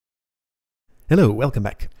Hello, welcome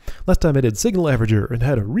back. Last time I did Signal Averager and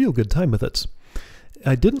had a real good time with it.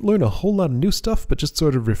 I didn't learn a whole lot of new stuff, but just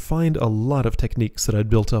sort of refined a lot of techniques that I'd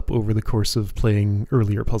built up over the course of playing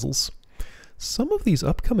earlier puzzles. Some of these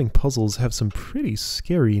upcoming puzzles have some pretty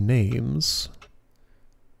scary names.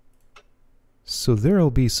 So there'll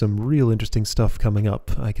be some real interesting stuff coming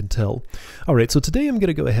up, I can tell. Alright, so today I'm going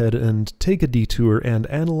to go ahead and take a detour and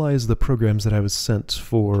analyze the programs that I was sent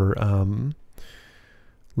for,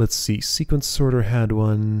 let's see, Sequence Sorter had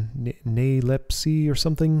one, Nalepsy or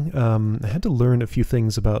something. I had to learn a few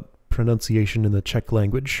things about pronunciation in the Czech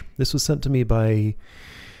language. This was sent to me by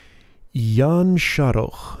Jan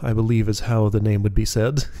Sharoch, I believe is how the name would be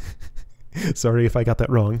said. Sorry if I got that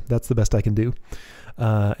wrong, that's the best I can do.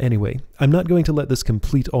 Anyway, I'm not going to let this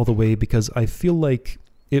complete all the way because I feel like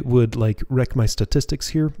it would wreck my statistics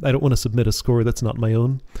here. I don't want to submit a score that's not my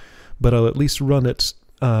own, but I'll at least run it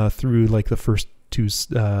through the first two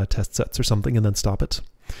test sets or something and then stop it.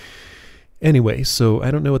 Anyway, so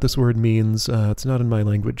I don't know what this word means. It's not in my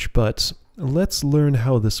language, but let's learn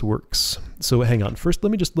how this works. So hang on. First,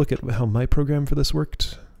 let me just look at how my program for this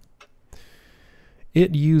worked.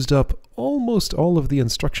 It used up almost all of the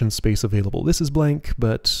instruction space available. This is blank,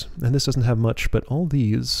 and this doesn't have much, but all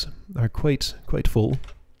these are quite full.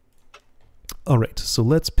 Alright, so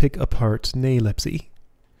let's pick apart Nalepsy.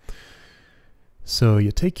 So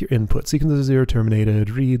you take your input, sequence of 0 terminated,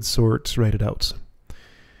 read, sort, write it out.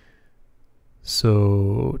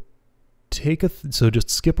 So just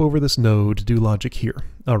skip over this node, do logic here.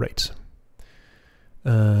 Alright.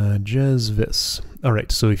 Vis.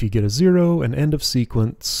 Alright, so if you get a 0, an end of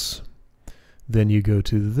sequence, then you go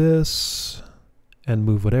to this and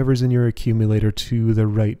move whatever's in your accumulator to the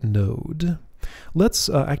right node. Let's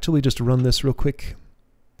actually just run this real quick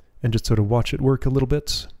and just sort of watch it work a little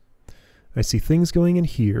bit. I see things going in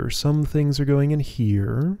here, some things are going in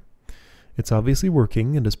here. It's obviously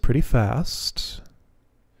working and is pretty fast.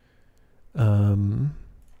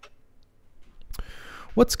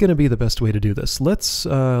 What's going to be the best way to do this? Let's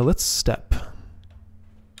step.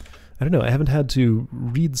 I don't know, I haven't had to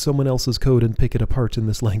read someone else's code and pick it apart in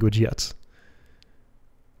this language yet.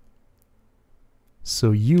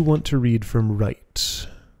 So you want to read from right.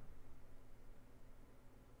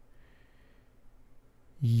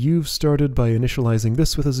 You've started by initializing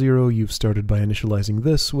this with a 0, you've started by initializing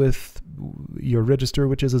this with your register,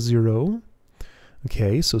 which is a 0.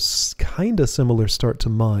 Okay, so kinda similar start to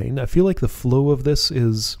mine. I feel like the flow of this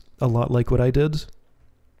is a lot like what I did.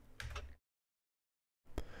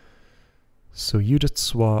 So you just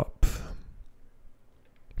swap,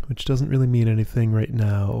 which doesn't really mean anything right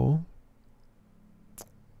now.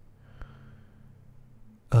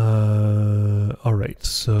 Alright,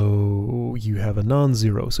 so you have a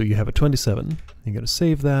non-zero, so you have a 27. You gotta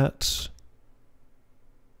save that.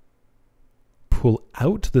 Pull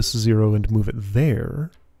out this 0 and move it there.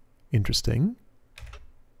 Interesting.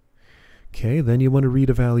 Okay, then you want to read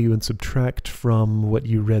a value and subtract from what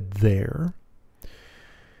you read there.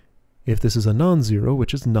 If this is a non-zero,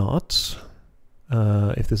 which is not,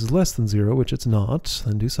 if this is less than 0, which it's not,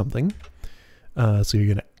 then do something. So you're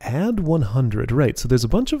going to add 100, right? So there's a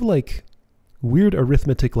bunch of weird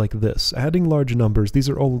arithmetic like this. Adding large numbers, these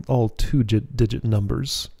are all two-digit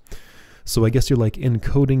numbers. So I guess you're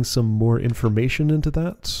encoding some more information into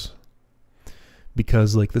that.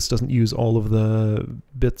 Because this doesn't use all of the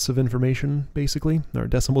bits of information, basically, or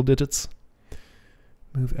decimal digits.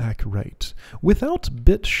 Move ACK right. Without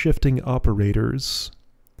bit shifting operators,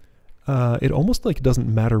 it almost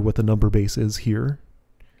doesn't matter what the number base is here.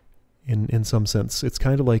 In some sense. It's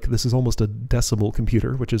kind of like this is almost a decimal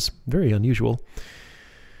computer, which is very unusual.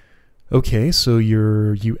 Okay, so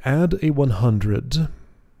you add a 100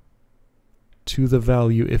 to the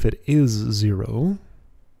value if it is 0.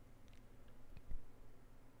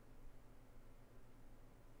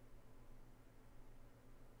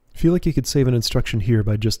 I feel like you could save an instruction here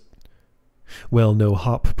by just... Well, no,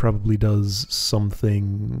 hop probably does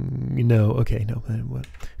something... No, okay, no.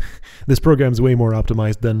 This program's way more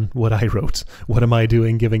optimized than what I wrote. What am I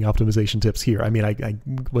doing giving optimization tips here? I mean, I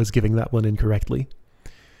was giving that one incorrectly.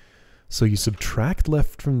 So you subtract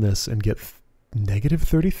left from this and get negative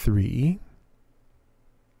 33.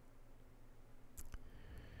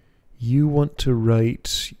 You want to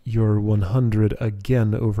write your 100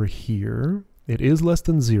 again over here. It is less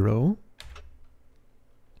than 0.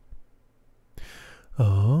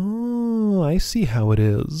 Oh, I see how it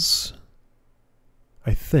is.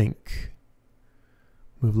 I think.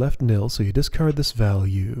 Move left nil, so you discard this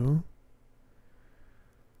value.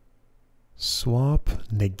 Swap,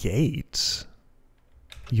 negate.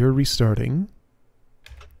 You're restarting.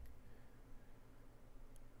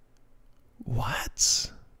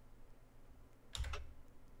 What?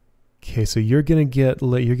 Okay, so you're gonna go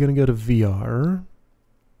to VR.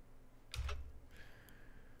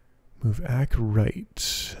 Move AC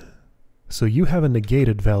right. So you have a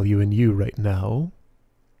negated value in U right now.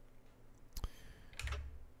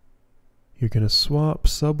 You're gonna swap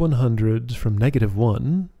sub 100 from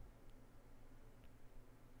 -1.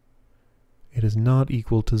 It is not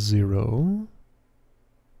equal to 0.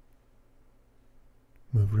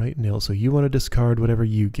 Move right nil. So you want to discard whatever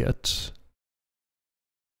you get.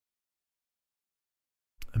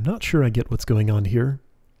 I'm not sure I get what's going on here.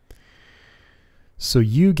 So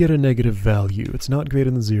you get a negative value. It's not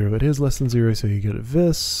greater than 0. It is less than 0, so you get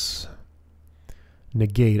this.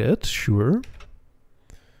 Negate it, sure.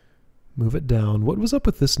 Move it down. What was up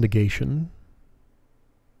with this negation?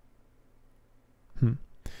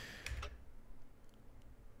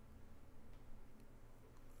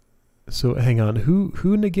 So hang on,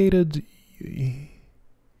 who negated?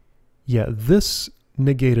 Yeah, this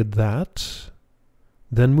negated that.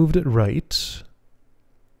 Then moved it right,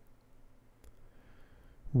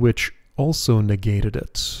 which also negated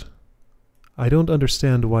it. I don't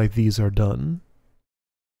understand why these are done.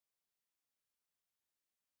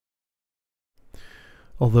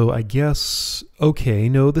 Although I guess, okay,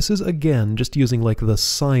 no, this is again just using like the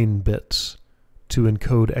sign bit to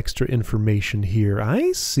encode extra information here.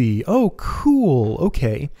 I see. Oh, cool.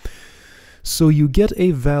 Okay. So you get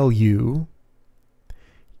a value.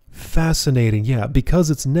 Fascinating, yeah. Because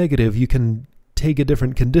it's negative, you can take a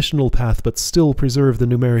different conditional path, but still preserve the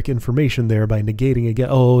numeric information there by negating again.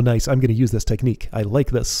 Oh, nice. I'm going to use this technique. I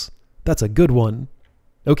like this. That's a good one.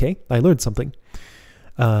 Okay, I learned something.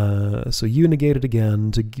 So you negate it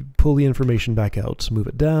again to pull the information back out. Move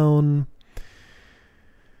it down.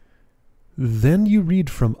 Then you read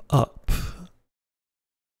from up.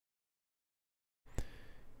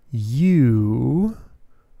 You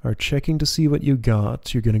are checking to see what you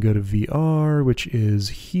got. You're going to go to VR, which is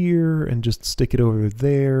here, and just stick it over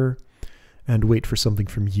there and wait for something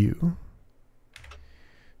from you.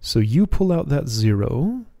 So you pull out that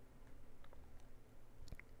 0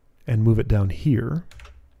 and move it down here.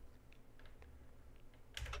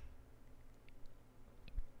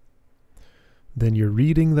 Then you're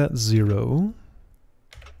reading that 0.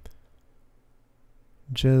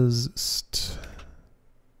 Just...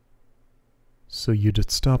 So you just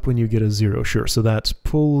stop when you get a 0. Sure, so that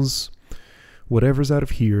pulls whatever's out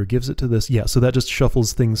of here, gives it to this. Yeah, so that just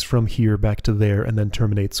shuffles things from here back to there and then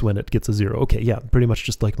terminates when it gets a 0. Okay, yeah, pretty much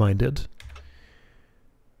just like mine did.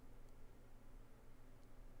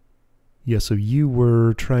 Yeah, so you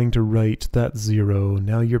were trying to write that 0.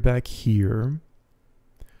 Now you're back here.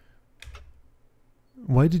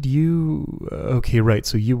 Why did you... okay, right,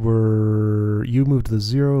 so you moved the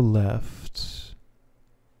 0 left.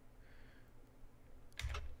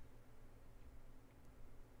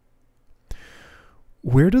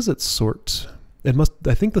 Where does it sort? It must...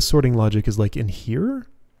 I think the sorting logic is like in here?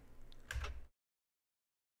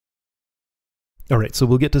 Alright, so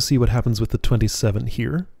we'll get to see what happens with the 27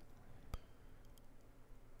 here.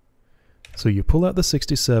 So you pull out the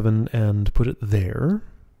 67 and put it there.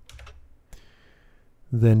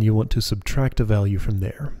 Then you want to subtract a value from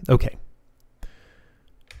there. Okay.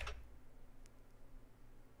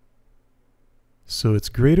 So it's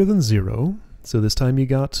greater than 0. So this time you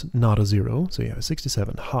got not a 0. So you have a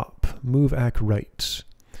 67. Hop. Move AC right.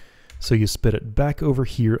 So you spit it back over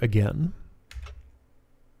here again.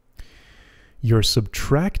 You're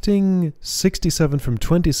subtracting 67 from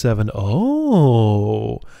 27.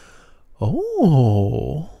 Oh.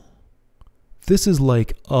 Oh. This is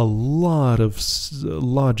like a lot of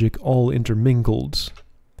logic all intermingled.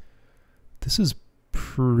 This is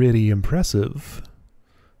pretty impressive.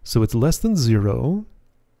 So it's less than 0.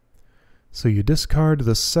 So you discard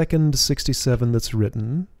the second 67 that's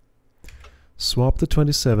written. Swap the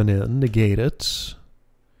 27 in, negate it.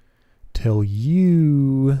 Tell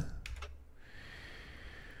you...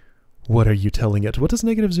 What are you telling it? What does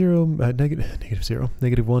negative 0,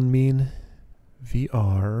 negative 1 mean?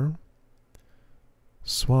 VR...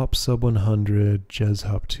 Swap sub 100, Jez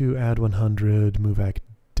hop 2, add 100, move AC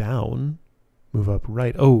down, move up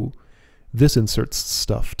right. Oh, this inserts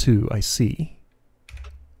stuff too, I see.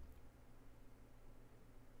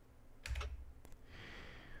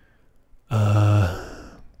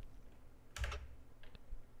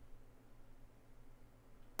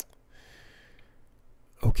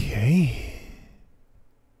 Okay.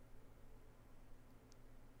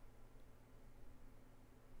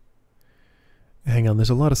 Hang on, there's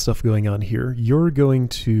a lot of stuff going on here. You're going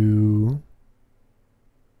to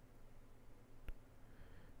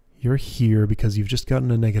You're here because you've just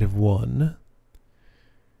gotten a -1.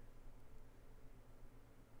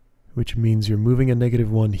 Which means you're moving a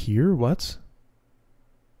 -1 here. What?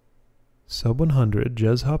 Sub 100,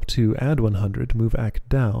 Jez hop 2, add 100, move ACK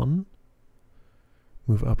down,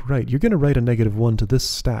 move up right. You're going to write a -1 to this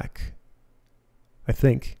stack, I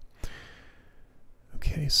think.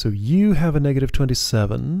 Okay, so you have a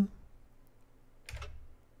 -27.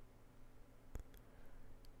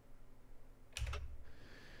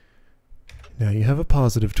 Now you have a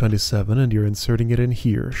 +27 and you're inserting it in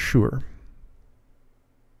here, sure.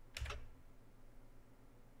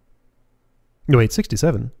 No, wait,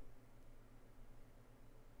 67.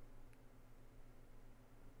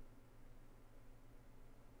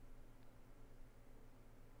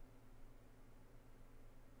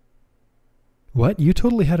 What? You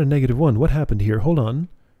totally had a -1. What happened here? Hold on.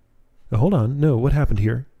 Oh, hold on. No, what happened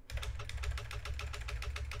here?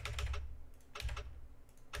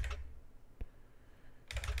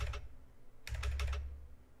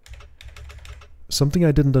 Something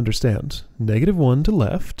I didn't understand. -1 to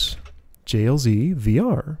left. JLZ,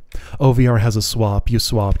 VR. Oh, VR has a swap. You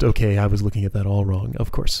swapped. Okay, I was looking at that all wrong.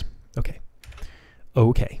 Of course. Okay.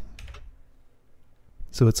 Okay.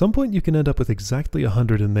 So at some point you can end up with exactly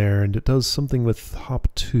 100 in there, and it does something with hop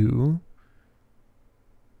 2.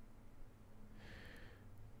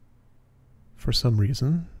 For some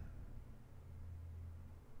reason.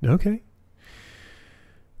 Okay.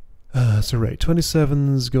 So right,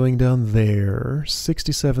 27's going down there.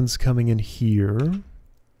 67's coming in here.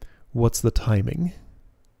 What's the timing?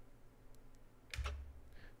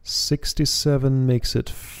 67 makes it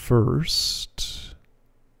first.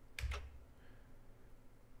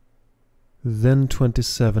 Then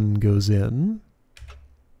 27 goes in.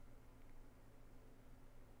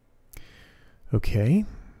 Okay.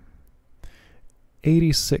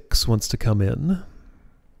 86 wants to come in.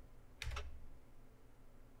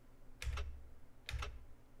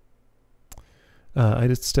 I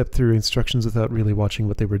just stepped through instructions without really watching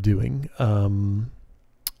what they were doing.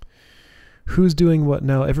 Who's doing what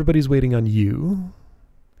now? Everybody's waiting on you.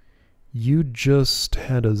 You just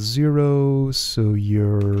had a 0, so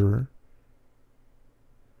you're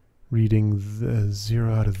reading the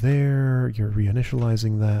 0 out of there. You're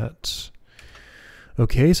reinitializing that.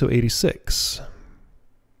 Okay, so 86.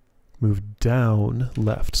 Move down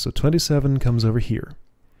left. So 27 comes over here.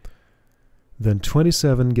 Then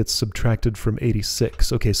 27 gets subtracted from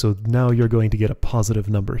 86. Okay, so now you're going to get a positive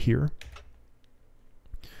number here.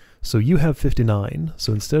 So you have 59.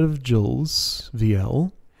 So instead of Jules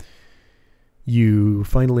VL, you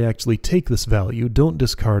finally actually take this value, don't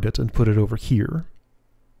discard it, and put it over here.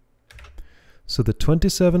 So the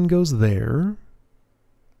 27 goes there.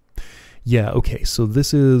 Yeah, okay, so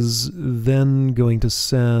this is then going to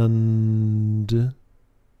send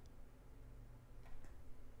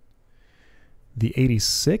the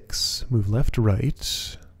 86, move left to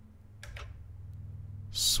right,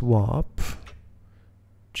 swap,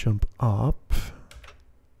 jump up,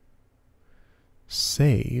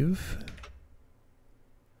 save.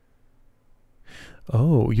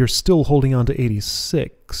 Oh, you're still holding on to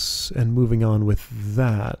 86 and moving on with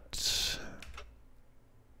that.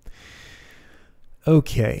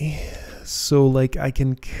 Okay, so like I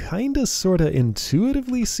can kinda sorta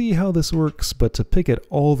intuitively see how this works, but to pick it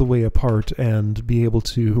all the way apart and be able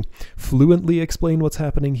to fluently explain what's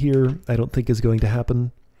happening here, I don't think is going to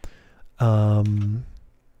happen. But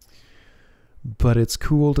it's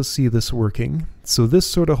cool to see this working. So this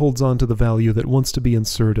sorta holds on to the value that wants to be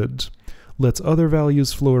inserted, lets other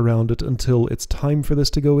values flow around it until it's time for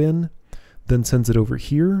this to go in, then sends it over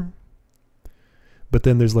here. But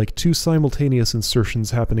then there's like two simultaneous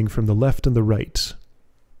insertions happening from the left and the right,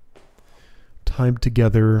 timed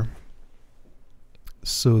together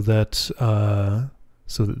so that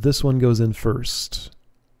this one goes in first.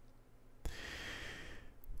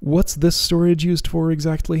 What's this storage used for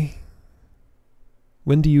exactly?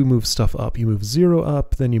 When do you move stuff up? You move 0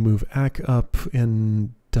 up, then you move ACK up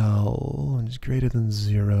in DAL, and it's greater than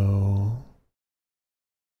 0.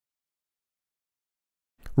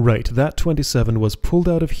 Right, that 27 was pulled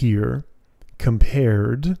out of here,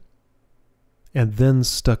 compared, and then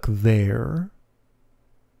stuck there.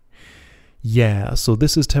 Yeah, so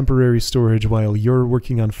this is temporary storage while you're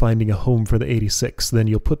working on finding a home for the 86. Then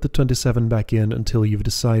you'll put the 27 back in until you've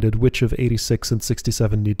decided which of 86 and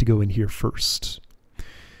 67 need to go in here first.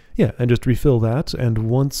 Yeah, and just refill that, and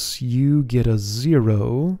once you get a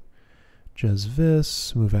 0, just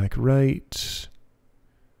this, move back right,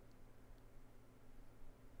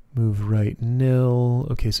 move right nil.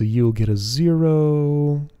 Okay, so you'll get a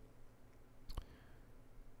 0.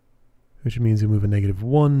 which means you move a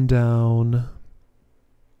 -1 down,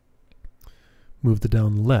 move the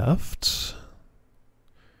down left.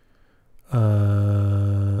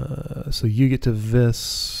 So you get to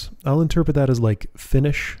this. I'll interpret that as like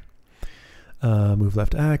finish. Move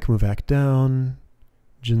left ack, move ack down,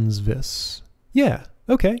 Jins vis. Yeah,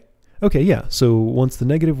 okay. Okay, yeah. So once the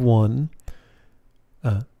 -1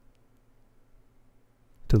 to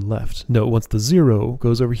the left. No, once the 0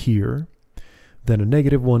 goes over here, then a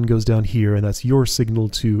 -1 goes down here, and that's your signal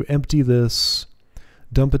to empty this,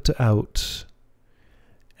 dump it to out,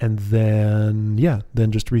 and then, yeah,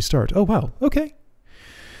 then just restart. Oh, wow, okay.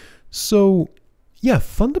 So, yeah,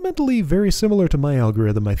 fundamentally very similar to my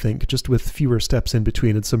algorithm, I think, just with fewer steps in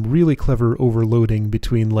between, and some really clever overloading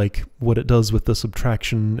between, like, what it does with the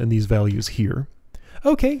subtraction and these values here.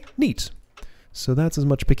 Okay, neat. So that's as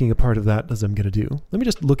much picking apart of that as I'm going to do. Let me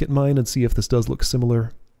just look at mine and see if this does look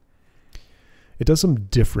similar. It does some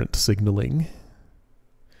different signaling.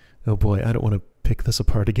 Oh boy, I don't want to pick this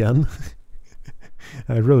apart again.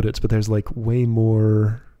 I wrote it, but there's like way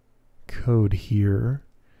more code here.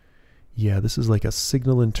 Yeah, this is like a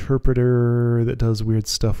signal interpreter that does weird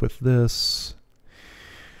stuff with this.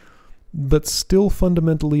 But still,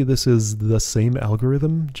 fundamentally, this is the same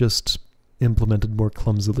algorithm, just implemented more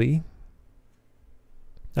clumsily.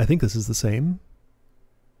 I think this is the same.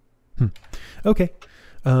 Okay.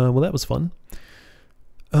 Well, that was fun.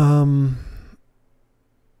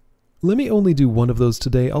 Let me only do one of those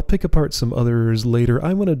today. I'll pick apart some others later.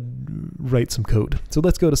 I want to write some code. So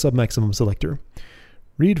let's go to submaximum selector.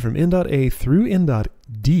 Read from in.a through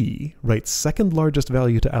in.d. Write second largest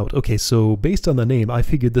value to out. Okay, so based on the name, I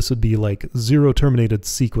figured this would be like 0 terminated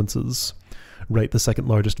sequences. Write the second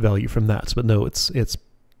largest value from that. But no, it's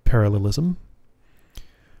parallelism.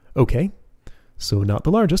 Okay, so not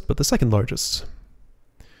the largest, but the second largest.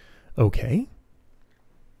 Okay.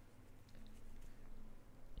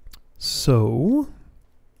 So,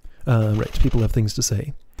 right, people have things to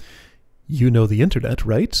say. You know the internet,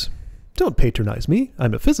 right? Don't patronize me,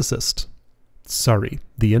 I'm a physicist. Sorry,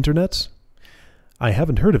 the internet? I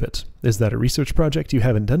haven't heard of it. Is that a research project you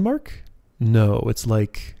have in Denmark? No, it's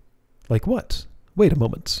like what? Wait a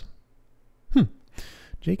moment.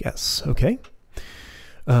 Jake S, okay.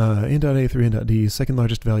 In.A through in.D, second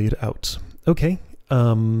largest value to out. Okay,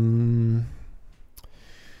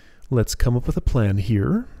 let's come up with a plan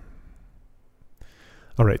here.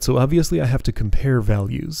 All right, so obviously I have to compare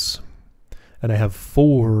values, and I have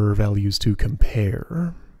 4 values to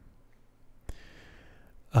compare.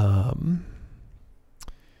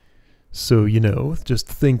 So, you know, just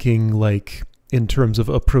thinking like in terms of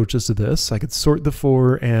approaches to this, I could sort the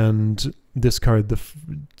 4 and discard the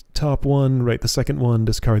top one, write the second one,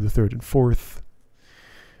 discard the third and fourth.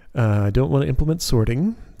 I don't want to implement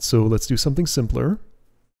sorting, so let's do something simpler.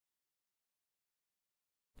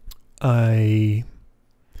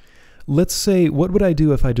 Let's say, what would I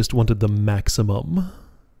do if I just wanted the maximum?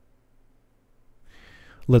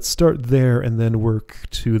 Let's start there and then work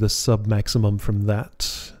to the sub-maximum from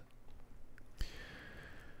that.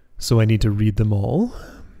 So I need to read them all,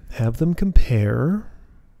 have them compare.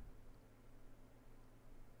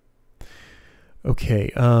 Okay,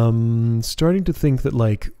 starting to think that,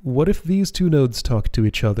 like, what if these 2 nodes talked to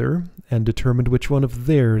each other and determined which one of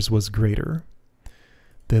theirs was greater?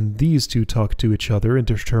 Then these 2 talked to each other and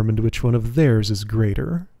determined which one of theirs is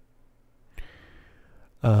greater.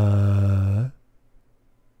 Yeah,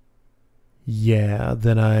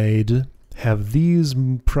 then I'd have these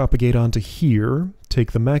propagate onto here,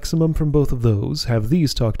 take the maximum from both of those, have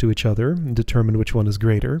these talk to each other and determine which one is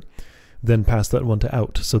greater, then pass that one to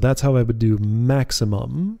out. So that's how I would do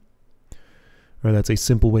maximum. Or that's a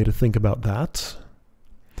simple way to think about that.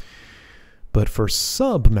 But for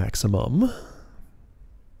sub-maximum,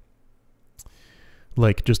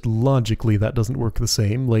 like, just logically, that doesn't work the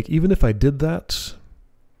same. Like, even if I did that,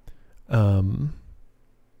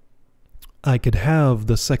 I could have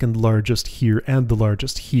the second largest here and the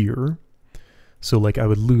largest here. So, like, I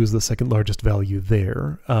would lose the second largest value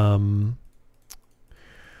there.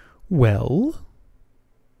 Well,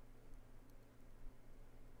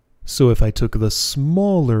 so if I took the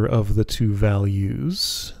smaller of the 2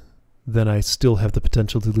 values, then I still have the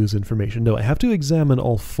potential to lose information. No, I have to examine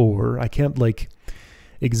all 4. I can't, like,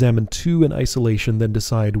 examine 2 in isolation, then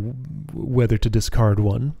decide whether to discard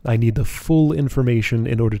one. I need the full information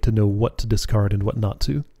in order to know what to discard and what not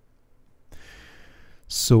to.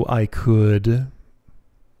 So I could...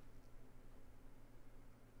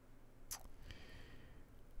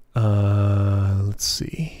 let's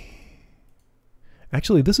see.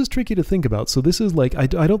 Actually, this is tricky to think about. So this is like, I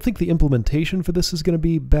don't think the implementation for this is going to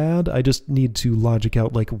be bad. I just need to logic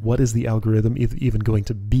out, like, what is the algorithm even going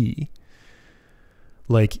to be?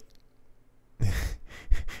 Like,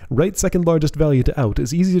 write second largest value to out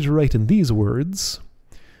is easy to write in these words,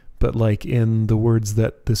 but like in the words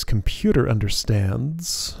that this computer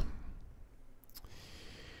understands,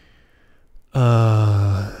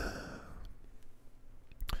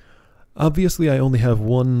 obviously I only have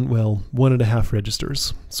 1.5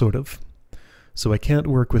 registers, sort of. So I can't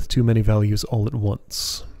work with too many values all at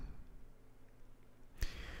once.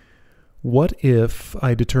 What if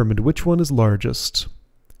I determined which one is largest,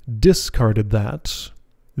 discarded that,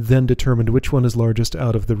 then determined which one is largest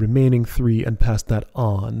out of the remaining 3 and passed that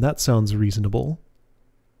on? That sounds reasonable.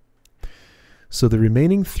 So the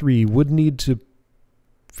remaining 3 would need to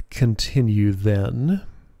continue then.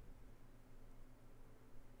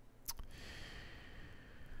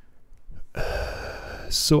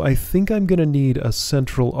 So I think I'm going to need a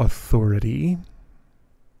central authority.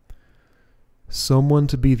 Someone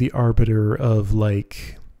to be the arbiter of,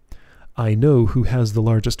 like, I know who has the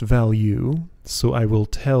largest value, so I will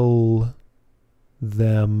tell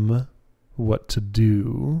them what to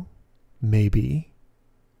do. Maybe.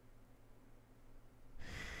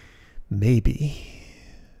 Maybe.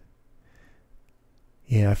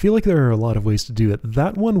 Yeah, I feel like there are a lot of ways to do it.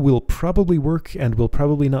 That one will probably work and will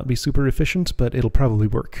probably not be super efficient, but it'll probably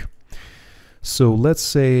work. So let's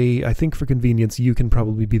say, I think for convenience, you can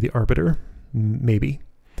probably be the arbiter. Maybe.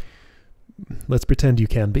 Let's pretend you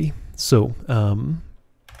can be. So,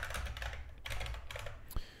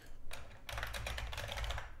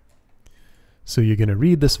 so you're going to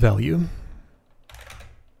read this value.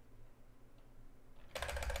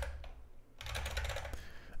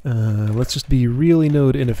 Let's just be really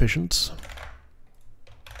node inefficient.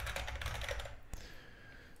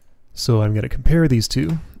 So I'm going to compare these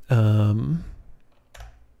two.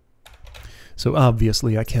 So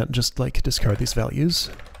obviously I can't just like discard these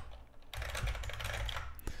values.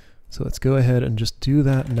 So let's go ahead and just do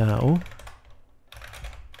that now.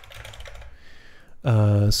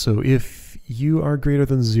 So if you are greater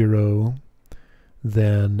than 0,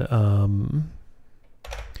 then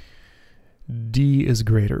D is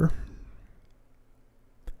greater.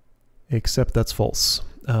 Except that's false.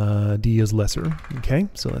 D is lesser. Okay,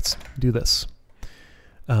 so let's do this.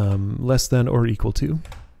 Less than or equal to.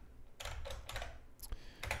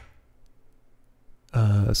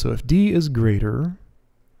 So if D is greater,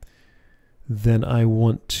 then I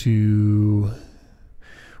want to,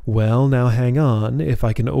 well, now hang on. If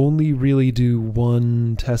I can only really do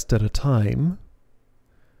one test at a time,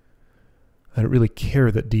 I don't really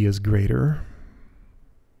care that D is greater.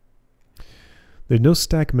 There's no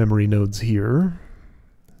stack memory nodes here.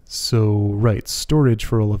 So, right, storage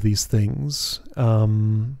for all of these things.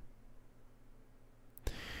 Having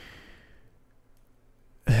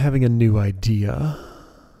a new idea.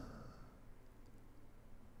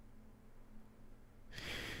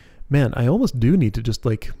 Man, I almost do need to just,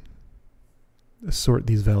 like, sort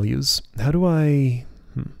these values. How do I...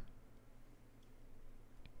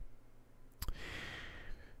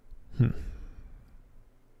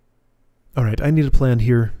 All right, I need a plan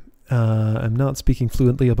here. I'm not speaking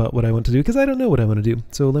fluently about what I want to do because I don't know what I want to do.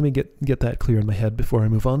 So let me get that clear in my head before I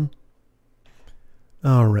move on.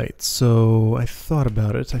 All right, so I thought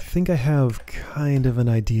about it. I think I have kind of an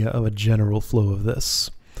idea of a general flow of this.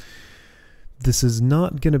 This is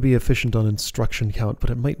not going to be efficient on instruction count,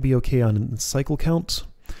 but it might be okay on cycle count.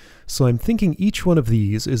 So I'm thinking each one of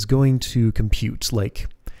these is going to compute, like,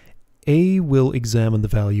 A will examine the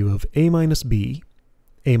value of A minus B,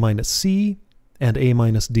 A minus C, and A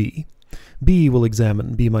minus D. B will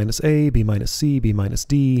examine B minus A, B minus C, B minus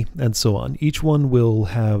D, and so on. Each one will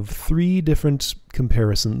have 3 different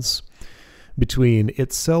comparisons between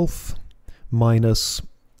itself minus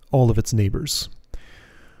all of its neighbors.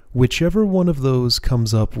 Whichever one of those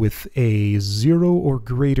comes up with a 0 or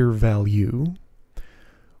greater value,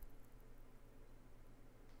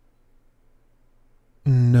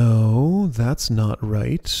 no, that's not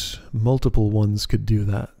right. Multiple ones could do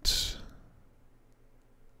that.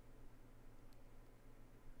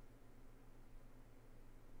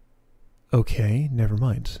 Okay, never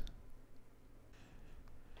mind.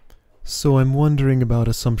 So I'm wondering about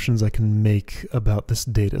assumptions I can make about this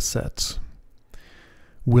data set.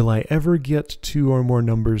 Will I ever get 2 or more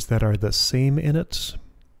numbers that are the same in it?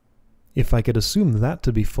 If I could assume that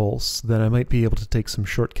to be false, then I might be able to take some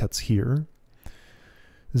shortcuts here.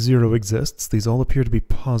 0 exists. These all appear to be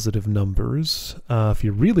positive numbers. If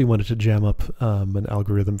you really wanted to jam up an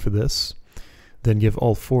algorithm for this, then give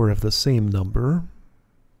all 4 of the same number.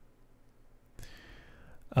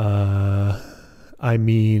 I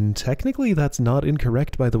mean, technically that's not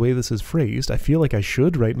incorrect by the way this is phrased. I feel like I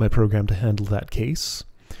should write my program to handle that case.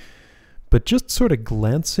 But just sort of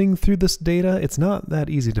glancing through this data, it's not that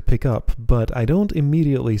easy to pick up, but I don't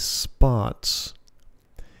immediately spot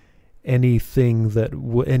anything that,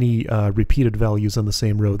 any repeated values on the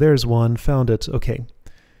same row. There's one, found it, okay.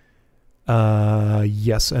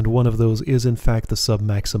 Yes, and one of those is in fact the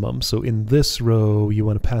sub-maximum. So in this row, you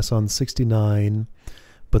want to pass on 69,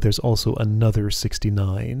 but there's also another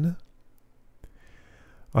 69.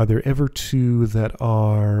 Are there ever two that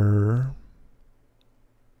are...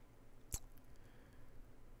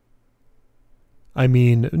 I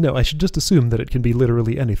mean, no, I should just assume that it can be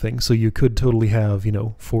literally anything. So you could totally have, you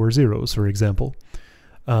know, 4 zeros, for example.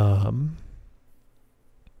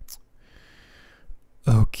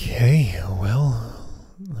 Okay, well,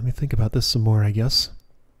 let me think about this some more, I guess.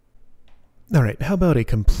 All right, how about a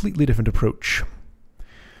completely different approach?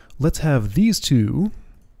 Let's have these two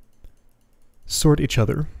sort each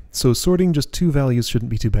other. So sorting just two values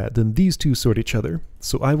shouldn't be too bad. Then these two sort each other.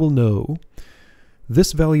 So I will know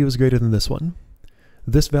this value is greater than this one.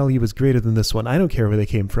 This value is greater than this one. I don't care where they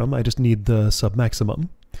came from. I just need the sub-maximum.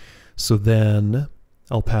 So then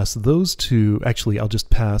I'll pass those two. Actually, I'll just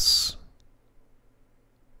pass...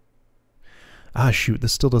 Ah, shoot,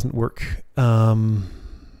 this still doesn't work.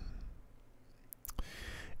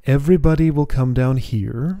 Everybody will come down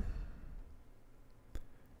here.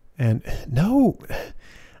 And no!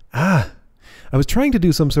 I was trying to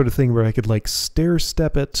do some sort of thing where I could like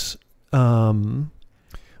stair-step it,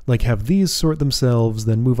 like have these sort themselves,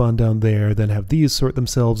 then move on down there, then have these sort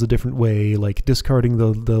themselves a different way, like discarding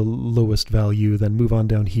the lowest value, then move on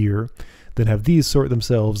down here, then have these sort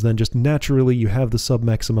themselves, then just naturally you have the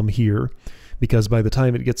sub-maximum here, because by the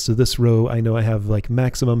time it gets to this row, I know I have like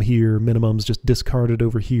maximum here, minimums just discarded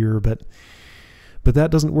over here, but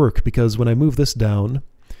that doesn't work, because when I move this down,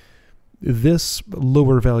 this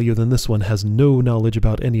lower value than this one has no knowledge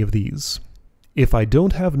about any of these. If I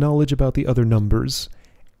don't have knowledge about the other numbers,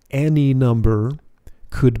 any number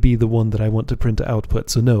could be the one that I want to print to output.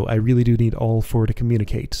 So no, I really do need all four to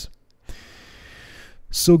communicate.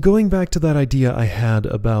 So going back to that idea I had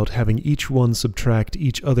about having each one subtract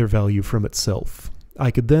each other value from itself,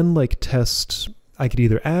 I could then like test, I could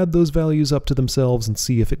either add those values up to themselves and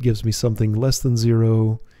see if it gives me something less than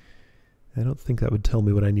 0. I don't think that would tell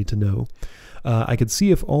me what I need to know. I could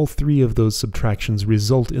see if all three of those subtractions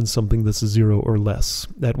result in something that's 0 or less,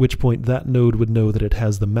 at which point that node would know that it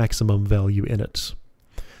has the maximum value in it.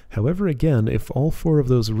 However, again, if all four of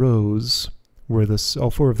those rows were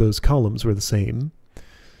all four of those columns were the same,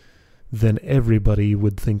 then everybody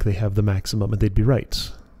would think they have the maximum and they'd be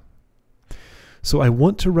right. So I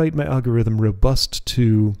want to write my algorithm robust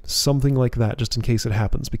to something like that just in case it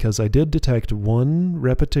happens, because I did detect one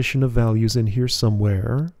repetition of values in here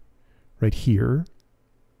somewhere, right here.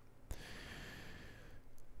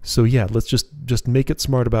 So yeah, let's just make it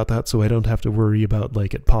smart about that so I don't have to worry about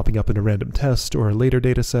like it popping up in a random test or a later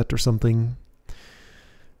data set or something.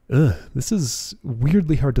 This is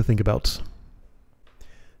weirdly hard to think about.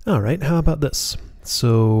 All right, how about this?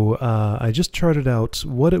 So I just charted out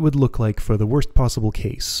what it would look like for the worst possible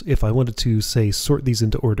case if I wanted to, say, sort these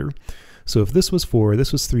into order. So if this was 4,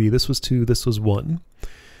 this was 3, this was 2, this was 1,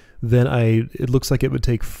 then it looks like it would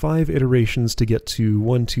take 5 iterations to get to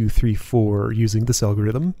 1, 2, 3, 4 using this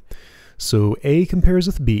algorithm. So A compares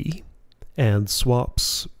with B and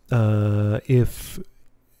swaps if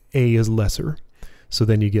A is lesser. So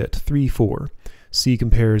then you get 3, 4. C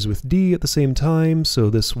compares with D at the same time, so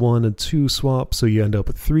this 1 and 2 swap, so you end up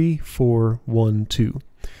with 3, 4, 1, 2.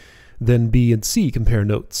 Then B and C compare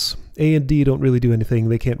notes. A and D don't really do anything,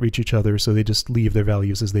 they can't reach each other, so they just leave their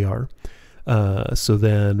values as they are. So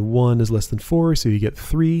then 1 is less than 4, so you get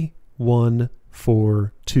 3, 1,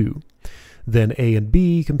 4, 2. Then A and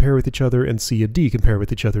B compare with each other, and C and D compare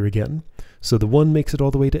with each other again. So the 1 makes it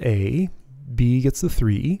all the way to A, B gets the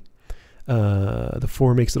 3, the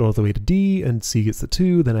 4 makes it all the way to D, and C gets the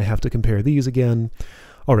 2, then I have to compare these again.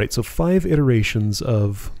 All right, so 5 iterations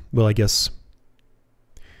of, well, I guess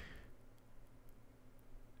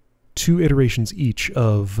 2 iterations each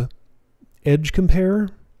of edge compare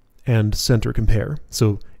and center compare.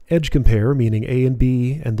 So edge compare, meaning A and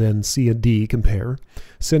B, and then C and D compare.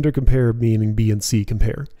 Center compare, meaning B and C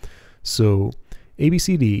compare. So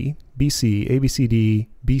ABCD, BC, ABCD,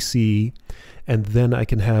 BC, and then I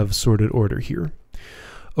can have sorted order here.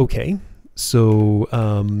 Okay, so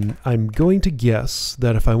I'm going to guess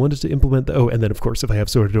that if I wanted to implement the, and then of course if I have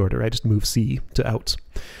sorted order, I just move C to out.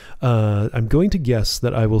 I'm going to guess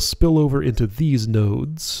that I will spill over into these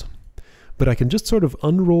nodes, but I can just sort of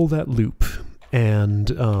unroll that loop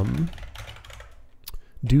and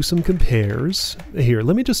do some compares. Here,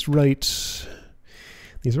 let me just write,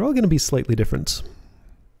 these are all going to be slightly different.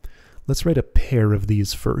 Let's write a pair of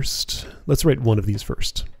these first. Let's write one of these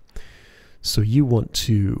first. So you want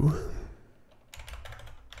to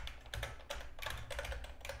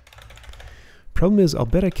problem is, I'll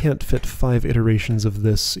bet I can't fit 5 iterations of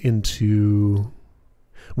this into,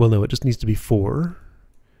 well, no, it just needs to be 4.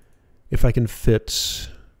 If I can fit,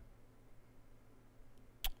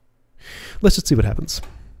 let's just see what happens.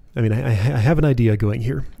 I mean, I have an idea going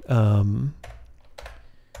here.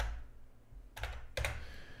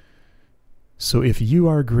 So if you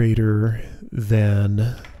are greater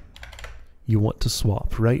than, you want to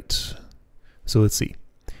swap, right? So let's see.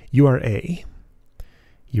 You are A.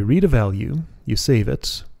 You read a value, you save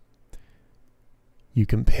it, you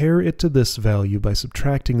compare it to this value by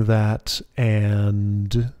subtracting that,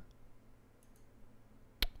 and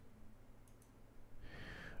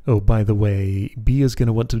oh, by the way, B is going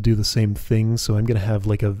to want to do the same thing, so I'm going to have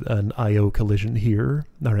like an I/O collision here.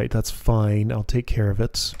 All right, that's fine. I'll take care of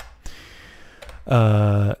it.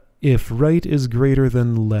 If right is greater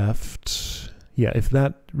than left, yeah, if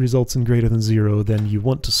that results in greater than 0, then you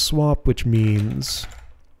want to swap, which means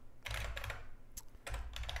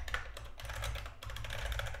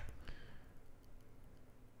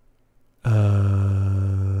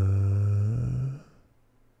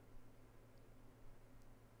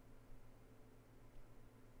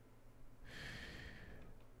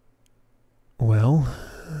well,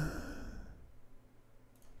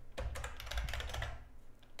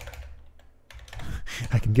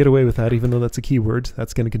 I can get away with that even though that's a keyword.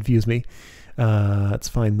 That's going to confuse me. That's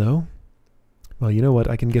fine though. Well, you know what?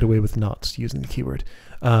 I can get away with not using the keyword.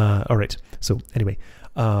 All right. So anyway,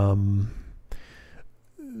 2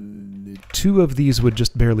 of these would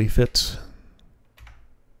just barely fit.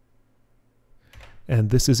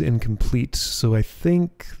 And this is incomplete, so I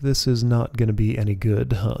think this is not going to be any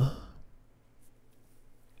good, huh?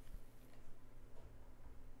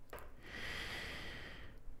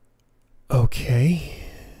 Okay.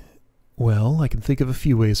 Well, I can think of a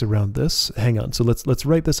few ways around this. Hang on, so let's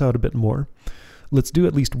write this out a bit more. Let's do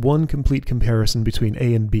at least one complete comparison between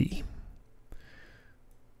A and B.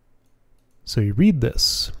 So you read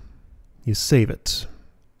this, you save it.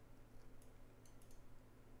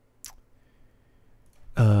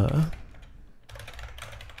 I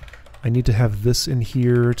need to have this in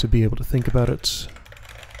here to be able to think about it.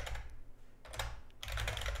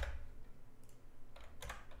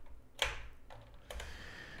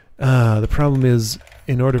 The problem is,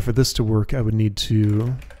 in order for this to work, I would need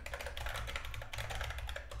to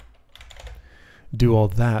do all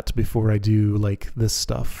that before I do, like, this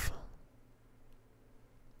stuff.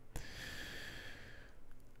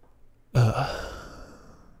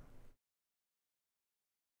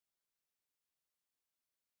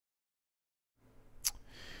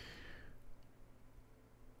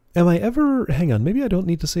 Am I ever... Hang on, maybe I don't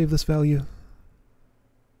need to save this value?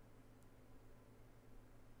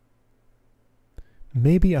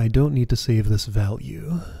 Maybe I don't need to save this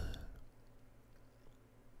value.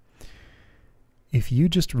 If you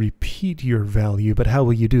just repeat your value, but how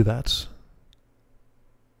will you do that?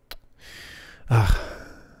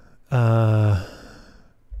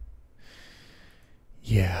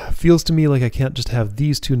 Yeah, feels to me like I can't just have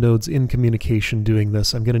these 2 nodes in communication doing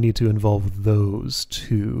this. I'm going to need to involve those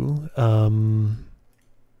 2.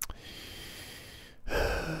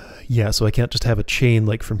 Yeah, so I can't just have a chain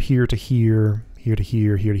like from here to here, here to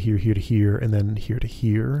here, here to here, here to here, and then here to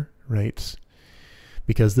here, right?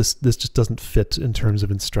 Because this just doesn't fit in terms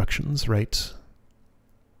of instructions, right?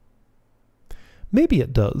 Maybe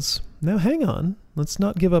it does. Now hang on, let's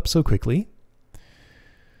not give up so quickly.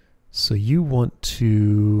 So you want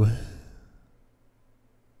to...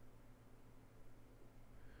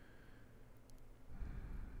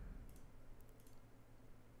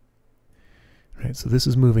 Right, so this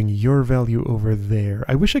is moving your value over there.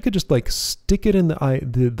 I wish I could just like stick it in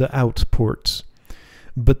the out port,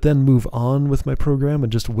 but then move on with my program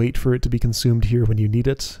and just wait for it to be consumed here when you need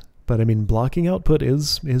it. But I mean, blocking output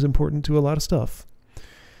is important to a lot of stuff.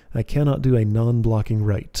 I cannot do a non-blocking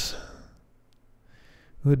write.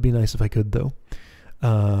 It would be nice if I could, though.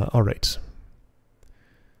 All right.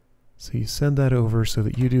 So you send that over so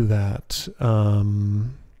that you do that.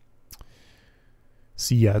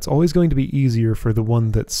 See, yeah, it's always going to be easier for the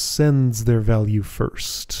one that sends their value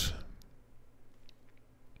first.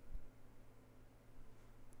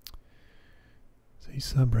 So you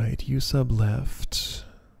sub right, you sub left.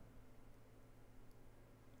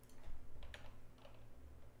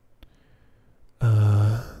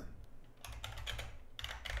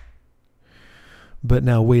 But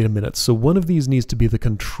now, wait a minute. So one of these needs to be the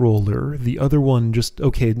controller. The other one just...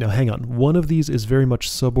 Okay, now hang on. One of these is very much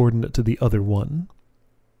subordinate to the other one.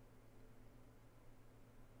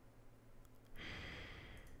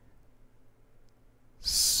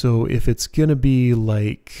 So if it's going to be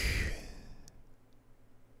like...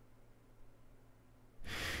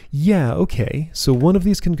 Yeah, okay. So one of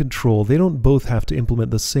these can control. They don't both have to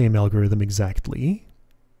implement the same algorithm exactly.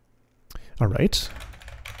 All right.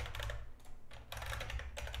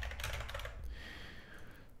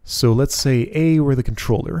 So let's say A were the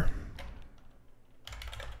controller.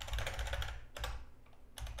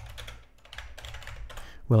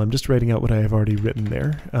 Well, I'm just writing out what I have already written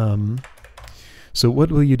there. So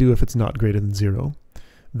what will you do if it's not greater than 0?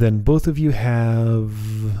 Then both of you have...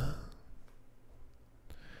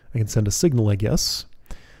 I can send a signal, I guess.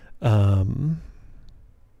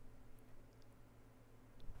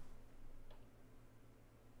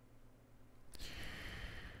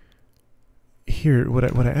 Here, what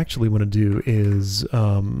I actually want to do is...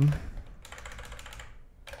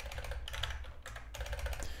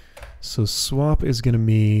 so swap is going to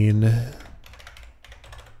mean...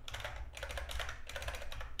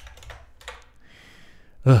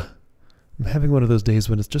 I'm having one of those days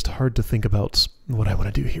when it's just hard to think about what I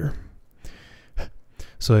want to do here.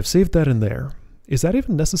 So I've saved that in there. Is that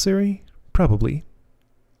even necessary? Probably.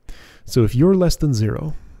 So if you're less than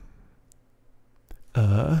 0,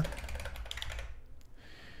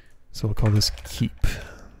 so we'll call this keep.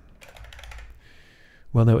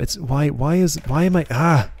 Well, no, it's why am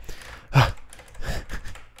I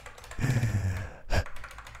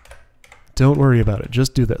Don't worry about it.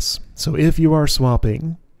 Just do this. So if you are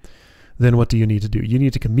swapping, then what do you need to do? You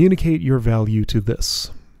need to communicate your value to this.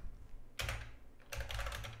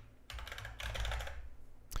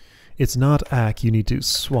 It's not ACK, you need to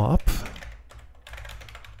swap.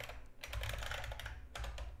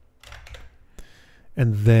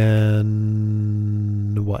 And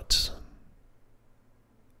then what?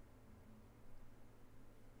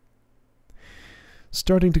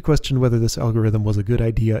 Starting to question whether this algorithm was a good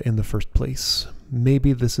idea in the first place.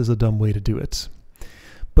 Maybe this is a dumb way to do it.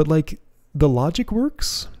 But like, the logic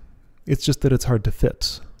works, it's just that it's hard to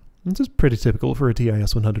fit. This is pretty typical for a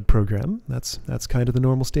TIS-100 program. That's kind of the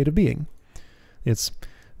normal state of being. It's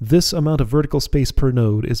this amount of vertical space per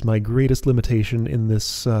node is my greatest limitation in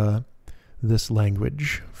this this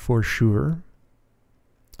language, for sure.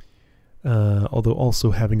 Although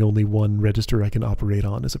also having only one register I can operate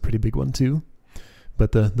on is a pretty big one too.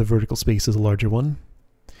 But the vertical space is a larger one.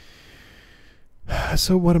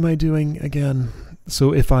 So what am I doing again?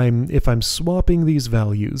 So if I'm swapping these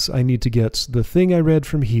values, I need to get the thing I read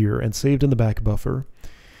from here and saved in the back buffer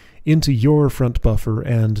into your front buffer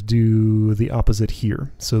and do the opposite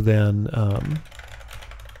here. So then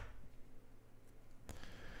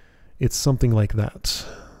it's something like that.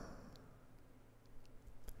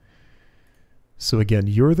 So again,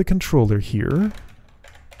 you're the controller here.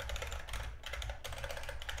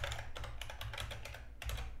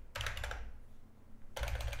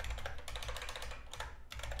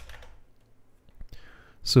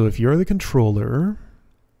 So if you're the controller,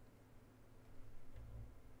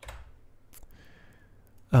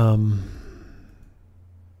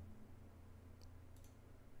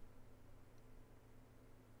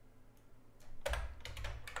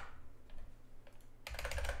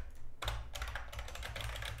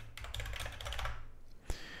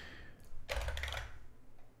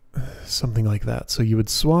 something like that. So you would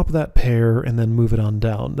swap that pair and then move it on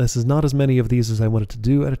down. This is not as many of these as I wanted to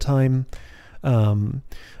do at a time. All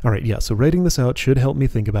right, yeah, so writing this out should help me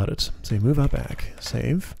think about it. So you move out back,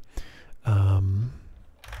 save.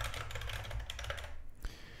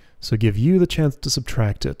 So give you the chance to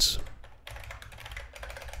subtract it.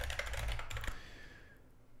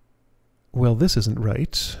 Well, this isn't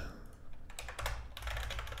right.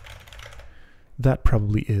 That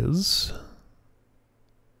probably is.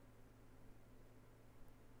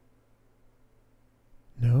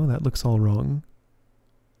 No, that looks all wrong.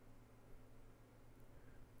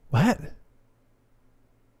 What?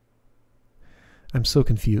 I'm so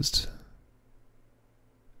confused.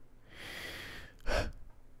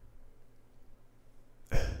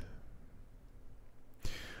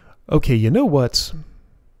 Okay, you know what?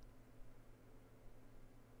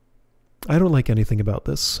 I don't like anything about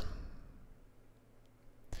this.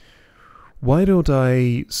 Why don't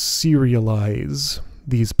I serialize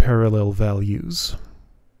these parallel values?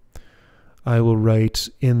 I will write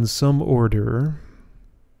in some order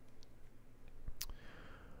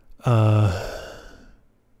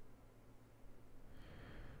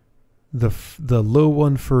the low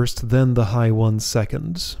one first, then the high one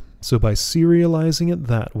second. So by serializing it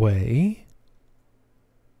that way,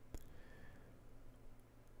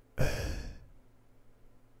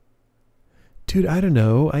 dude, I don't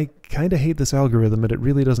know. I kind of hate this algorithm, and it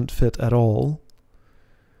really doesn't fit at all.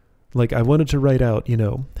 Like, I wanted to write out, you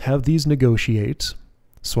know, have these negotiate,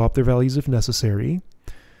 swap their values if necessary,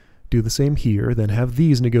 do the same here, then have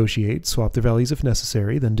these negotiate, swap their values if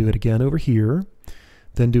necessary, then do it again over here,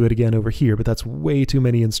 then do it again over here. But that's way too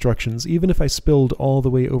many instructions. Even if I spilled all the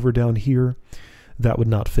way over down here, that would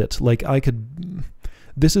not fit. Like, I could...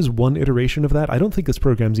 This is one iteration of that. I don't think this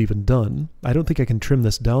program's even done. I don't think I can trim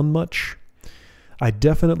this down much. I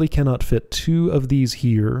definitely cannot fit 2 of these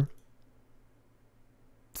here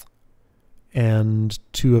and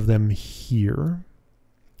 2 of them here.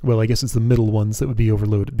 Well, I guess it's the middle ones that would be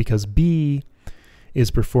overloaded, because B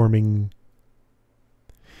is performing...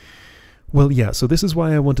 Well, yeah, so this is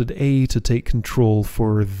why I wanted A to take control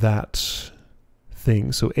for that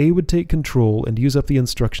thing. So A would take control and use up the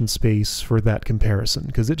instruction space for that comparison,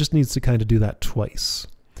 because it just needs to kind of do that twice.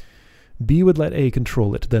 B would let A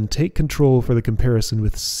control it, then take control for the comparison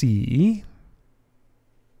with C.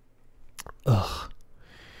 Ugh.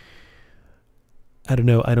 I don't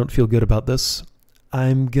know, I don't feel good about this.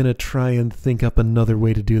 I'm gonna try and think up another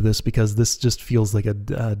way to do this, because this just feels like a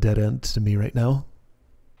dead end to me right now.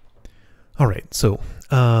 Alright, so,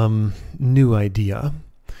 new idea.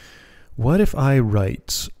 What if I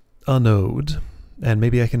write a node, and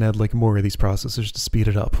maybe I can add like more of these processors to speed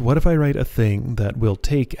it up. What if I write a thing that will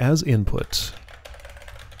take as input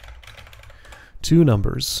 2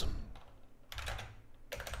 numbers,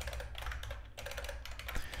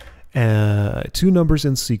 2 numbers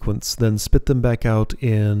in sequence, then spit them back out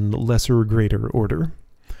in lesser or greater order?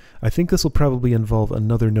 I think this will probably involve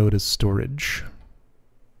another node as storage.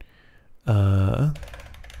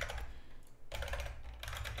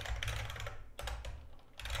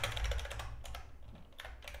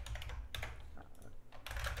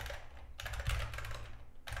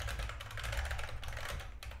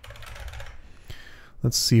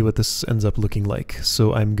 Let's see what this ends up looking like.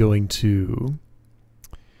 So I'm going to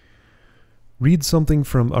read something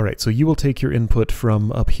from... Alright, so you will take your input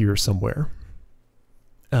from up here somewhere.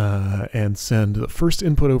 And send the first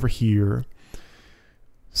input over here.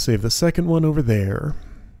 Save the second one over there.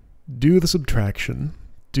 Do the subtraction.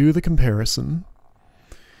 Do the comparison.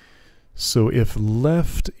 So if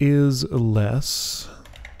left is less...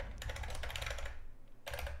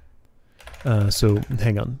 so,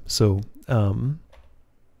 hang on. So,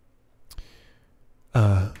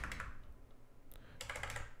 no,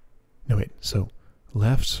 wait, so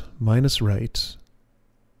left minus right,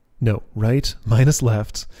 no, right minus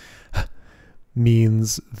left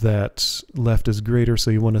means that left is greater,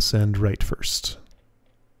 so you want to send right first.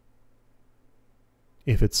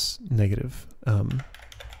 If it's negative.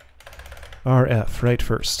 RF, right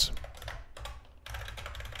first.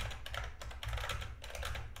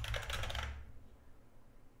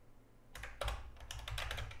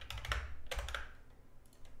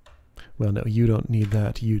 Well, no, you don't need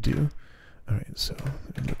that, you do. All right, so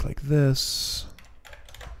it would look like this.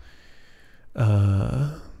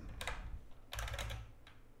 All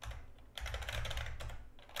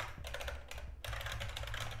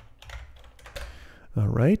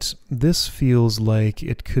right, this feels like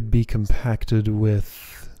it could be compacted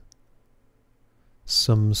with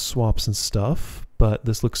some swaps and stuff, but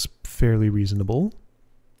this looks fairly reasonable.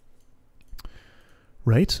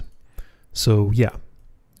 Right? So, yeah.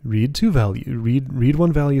 Read 2 value. Read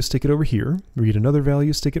 1 value, stick it over here. Read another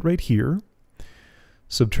value, stick it right here.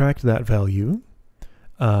 Subtract that value.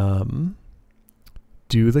 Do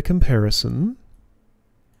the comparison.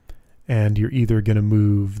 And you're either going to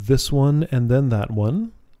move this one and then that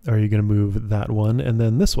one, or you're going to move that one and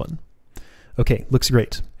then this one. Okay, looks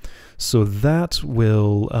great. So that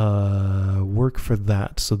will work for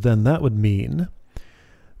that. So then that would mean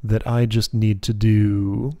that I just need to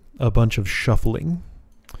do a bunch of shuffling.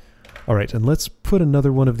 All right, and let's put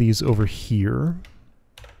another one of these over here.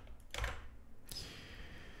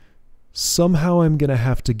 Somehow I'm going to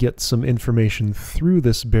have to get some information through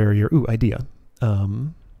this barrier. Ooh, idea.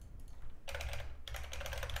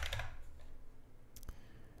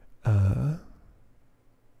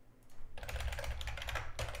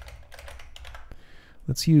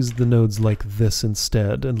 Let's use the nodes like this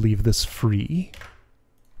instead and leave this free.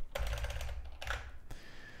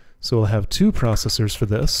 So we'll have 2 processors for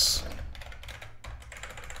this.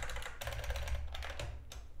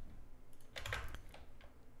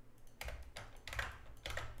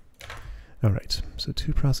 All right, so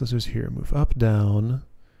 2 processors here. Move up, down,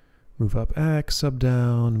 move up, X, sub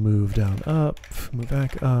down, move down, up, move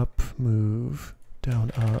back up, move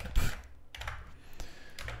down, up.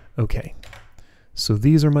 Okay, so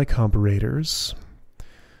these are my comparators.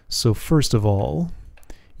 So first of all,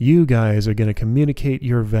 you guys are going to communicate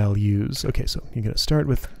your values. Okay, so you're going to start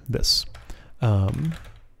with this.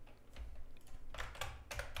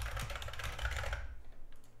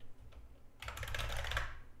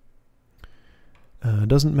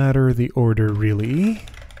 Doesn't matter the order, really.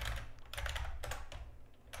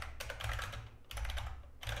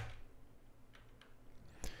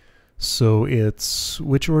 So it's,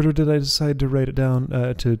 which order did I decide to write it down,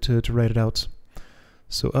 to write it out?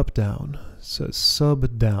 So up, down, so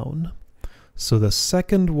sub, down. So the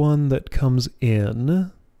second one that comes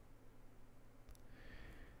in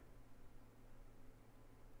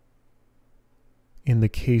the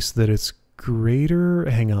case that it's greater,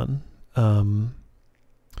 hang on.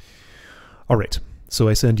 All right, so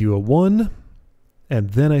I send you a 1, and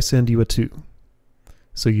then I send you a 2.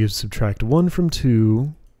 So you subtract 1 from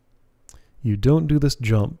 2. You don't do this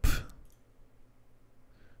jump.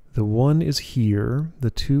 The 1 is here,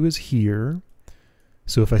 the 2 is here.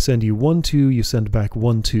 So if I send you 1, 2, you send back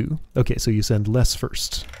 1, 2. Okay, so you send less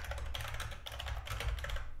first.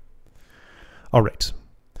 All right.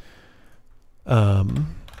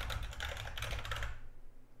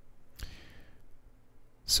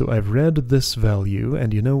 So I've read this value,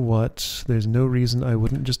 and you know what? There's no reason I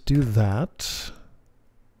wouldn't just do that.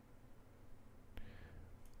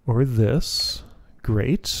 Or this.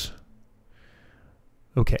 Great.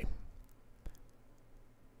 Okay.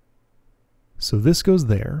 So this goes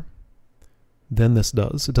there. Then this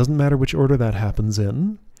does. It doesn't matter which order that happens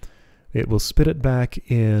in. It will spit it back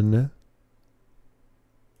in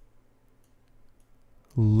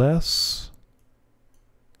less,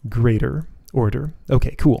 greater order.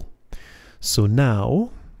 Okay, cool. So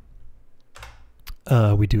now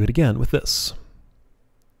we do it again with this.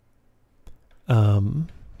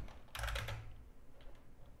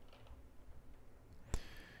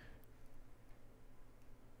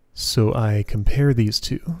 So I compare these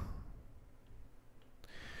two.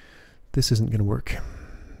 This isn't going to work,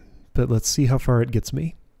 but let's see how far it gets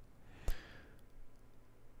me.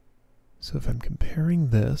 So if I'm comparing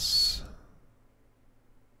this,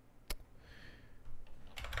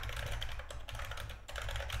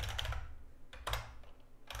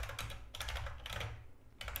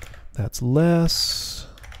 that's less,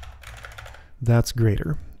 that's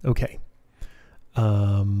greater. Okay.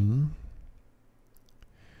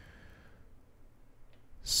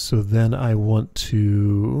 So then I want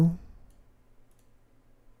to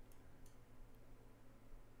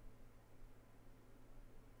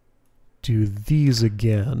do these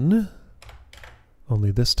again,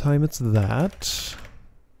 only this time it's that.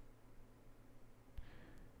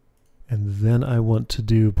 And then I want to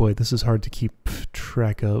do, boy, this is hard to keep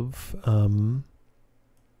track of.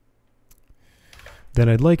 Then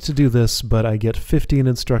I'd like to do this, but I get 15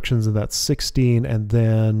 instructions and that's 16, and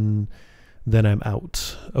then I'm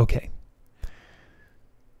out. Okay.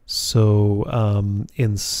 So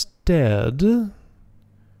instead,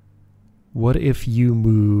 what if you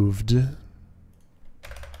moved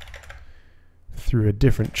through a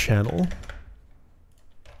different channel?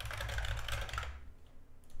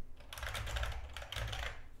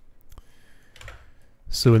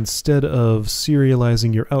 So instead of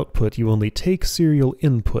serializing your output, you only take serial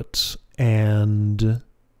input and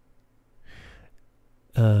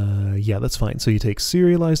yeah, that's fine. So you take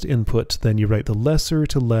serialized input, then you write the lesser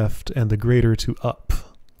to left and the greater to up.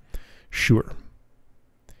 Sure.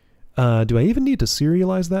 Do I even need to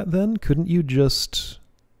serialize that then? Couldn't you just...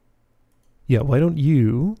 Yeah, why don't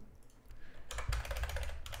you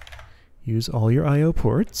use all your I/O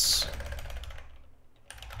ports?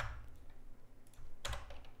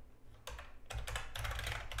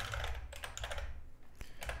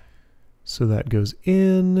 So that goes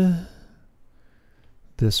in.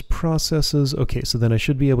 This processes. Okay, so then I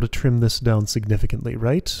should be able to trim this down significantly,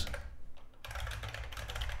 right?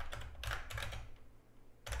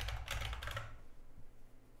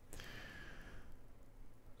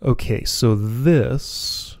 Okay, so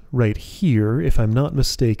this right here, if I'm not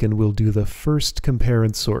mistaken, will do the first compare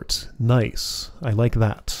and sort. Nice. I like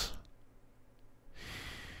that.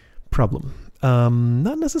 Problem.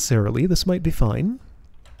 Not necessarily. This might be fine.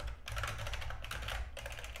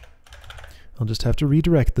 I'll just have to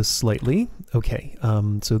redirect this slightly. Okay,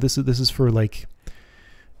 so this is for like,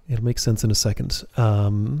 it'll make sense in a second.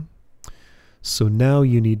 So now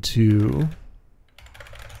you need to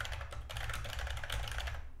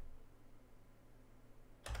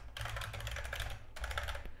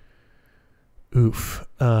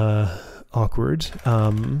awkward.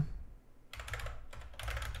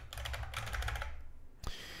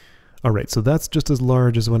 All right, so that's just as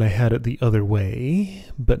large as when I had it the other way,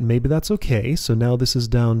 but maybe that's okay. So now this is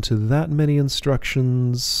down to that many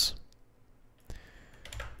instructions.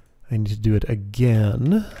 I need to do it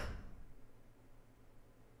again.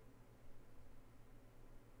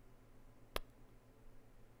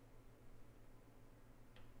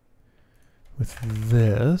 With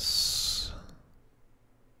this.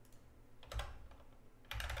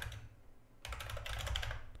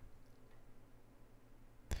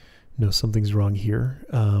 No, something's wrong here.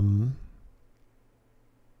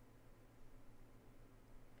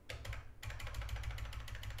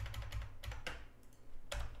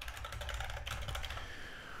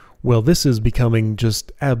 Well, this is becoming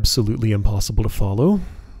just absolutely impossible to follow.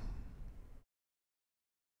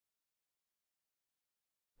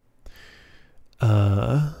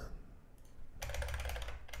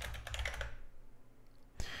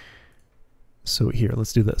 So here,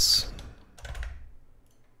 let's do this.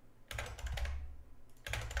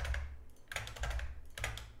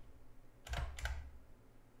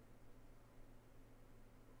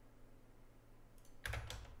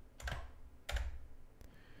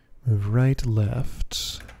 Move right,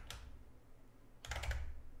 left,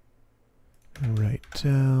 right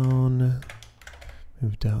down,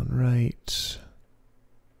 move down right,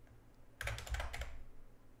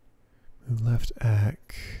 move left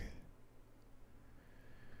ACK.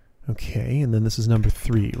 Okay, and then this is number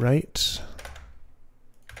 3, right?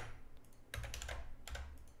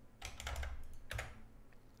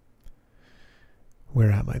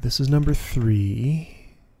 Where am I? This is number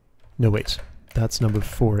 3. No, wait. That's number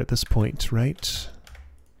 4 at this point, right?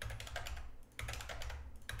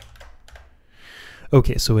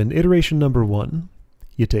 Okay, so in iteration number 1,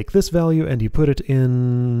 you take this value and you put it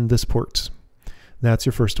in this port. That's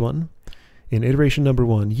your first one. In iteration number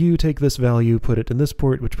 1, you take this value, put it in this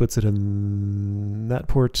port, which puts it in that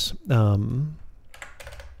port.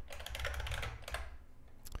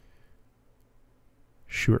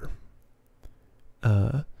 Sure.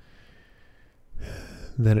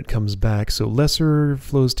 Then it comes back, so lesser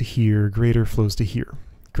flows to here, greater flows to here.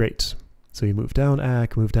 Great. So you move down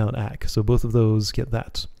ACK, move down ACK. So both of those get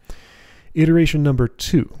that. Iteration number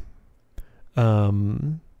 2.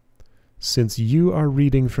 Since you are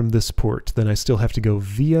reading from this port, then I still have to go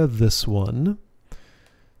via this one.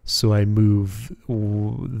 So I move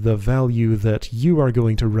the value that you are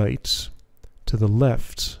going to write to the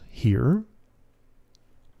left here.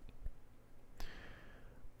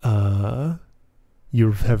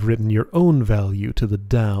 You have written your own value to the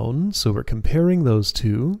down, so we're comparing those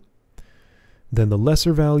two. Then the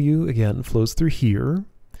lesser value, again, flows through here.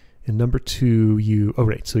 In number 2, oh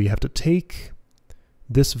right, so you have to take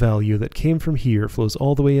this value that came from here, flows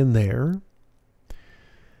all the way in there,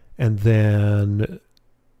 and then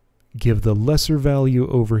give the lesser value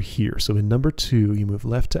over here. So in number 2, you move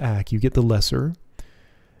left to ACK, you get the lesser,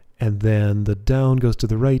 and then the down goes to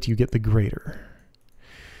the right, you get the greater.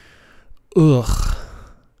 Ugh.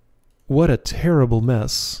 What a terrible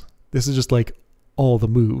mess. This is just like all the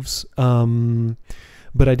moves.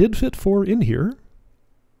 But I did fit 4 in here.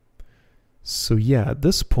 So yeah, at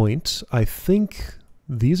this point, I think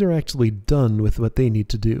these are actually done with what they need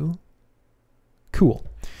to do. Cool.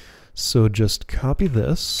 So just copy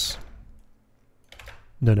this.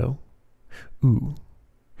 No. Ooh.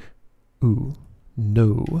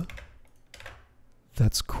 No.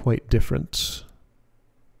 That's quite different.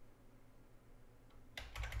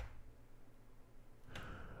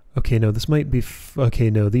 Okay, no, this might be okay,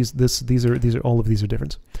 no, these are all of these are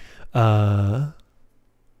different. That's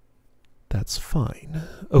fine.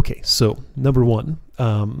 Okay, so number 1.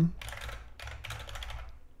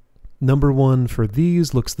 Number 1 for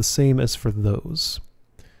these looks the same as for those.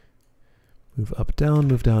 Move up,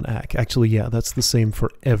 down, ACK. Actually, yeah, that's the same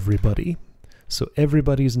for everybody. So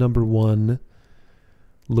everybody's number 1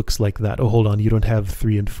 looks like that. Oh, hold on, you don't have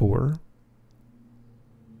 3 and 4.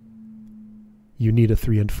 You need a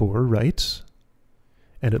 3 and 4, right?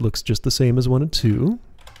 And it looks just the same as 1 and 2.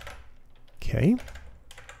 Okay.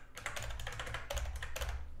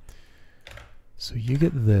 So you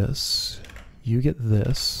get this. You get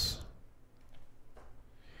this.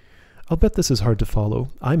 I'll bet this is hard to follow.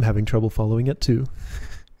 I'm having trouble following it too.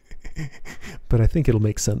 But I think it'll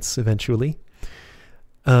make sense eventually.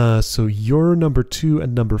 So your number 2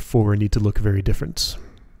 and number 4 need to look very different.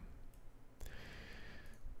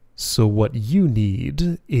 So what you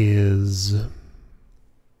need is...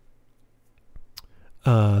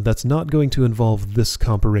 that's not going to involve this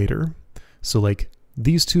comparator. So like,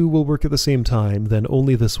 these two will work at the same time, then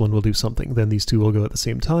only this one will do something. Then these two will go at the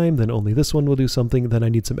same time, then only this one will do something. Then I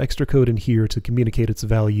need some extra code in here to communicate its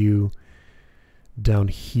value down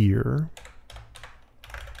here.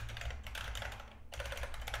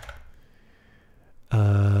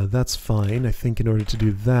 That's fine. I think in order to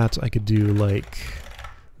do that, I could do like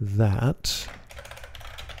that.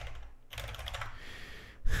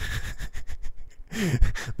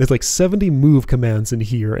 There's like 70 move commands in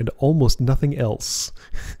here and almost nothing else.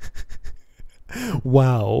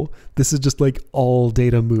 Wow, this is just like all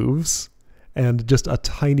data moves and just a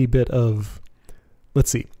tiny bit of,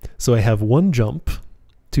 let's see. So I have one jump,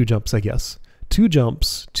 two jumps I guess, two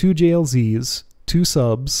jumps, two JLZs, two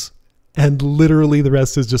subs, and literally the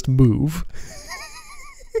rest is just move.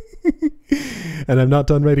 And I'm not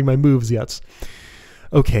done writing my moves yet.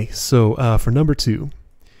 Okay, so for number 2,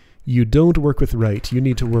 you don't work with right, you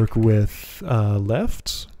need to work with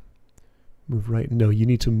left. Move right, no, you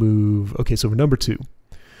need to move, okay, so for number 2,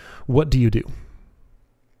 what do you do?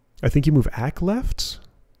 I think you move AC left?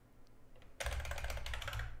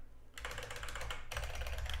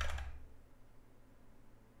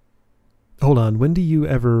 Hold on, when do you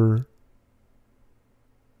ever...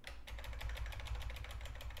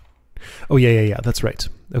 Oh, yeah, that's right.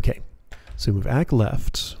 Okay, so you move AC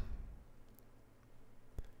left.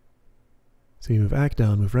 So you move AC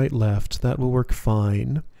down, move right, left. That will work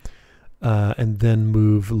fine. And then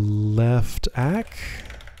move left AC.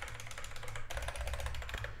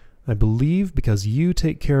 I believe because you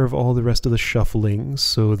take care of all the rest of the shuffling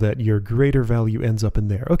so that your greater value ends up in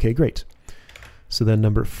there. Okay, great. So then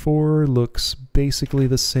number 4 looks basically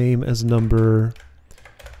the same as number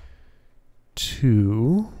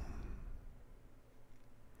 2.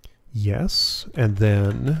 Yes, and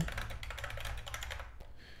then,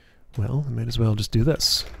 well, I might as well just do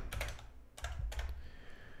this.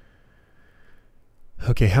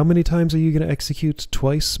 Okay, how many times are you going to execute?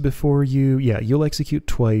 Twice before you... Yeah, you'll execute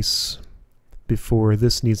twice before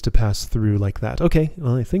this needs to pass through like that. Okay,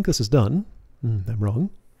 well, I think this is done. I'm wrong.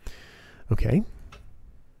 Okay.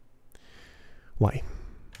 Why?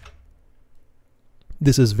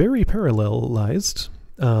 This is very parallelized.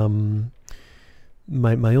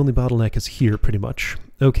 My only bottleneck is here, pretty much.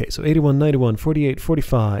 Okay, so 81, 91, 48,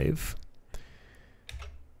 45.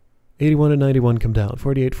 81 and 91 come down.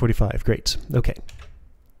 48, 45. Great. Okay.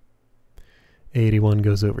 81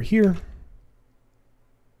 goes over here.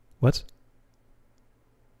 What?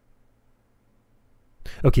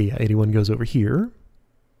 Okay, yeah, 81 goes over here.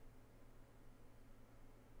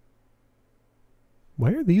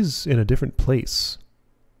 Why are these in a different place?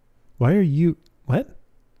 Why are you... What?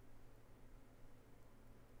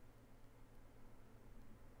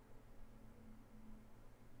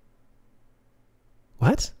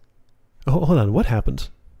 What? Oh, hold on, what happened?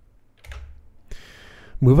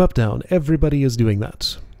 Move up, down. Everybody is doing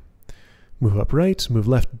that. Move up, right. Move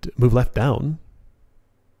left, down.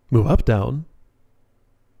 Move up, down.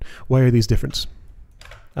 Why are these different?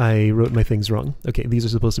 I wrote my things wrong. Okay, these are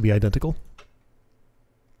supposed to be identical.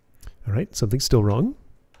 All right, something's still wrong.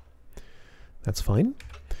 That's fine.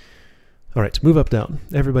 All right, move up, down.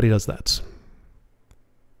 Everybody does that.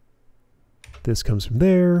 This comes from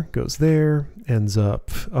there, goes there, ends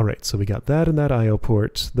up... All right, so we got that and that I/O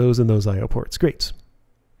port, those and those I/O ports. Great.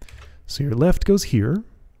 So your left goes here.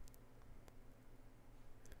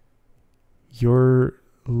 Your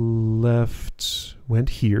left went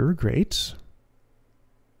here. Great.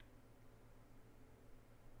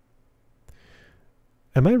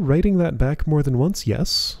 Am I writing that back more than once?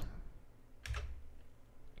 Yes.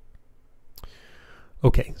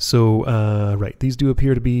 Okay, so, right, these do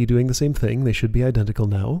appear to be doing the same thing. They should be identical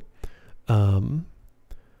now.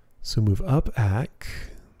 So move up AC.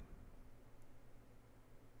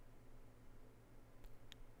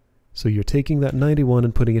 So you're taking that 91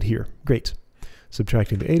 and putting it here. Great.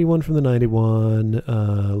 Subtracting the 81 from the 91,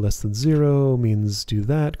 less than 0 means do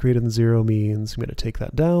that. Greater than 0 means I'm going to take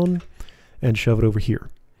that down and shove it over here.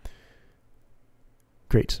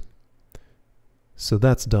 Great. So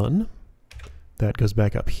that's done. That goes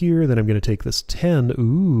back up here. Then I'm going to take this 10.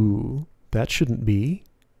 Ooh, that shouldn't be.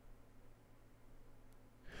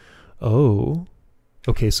 Oh.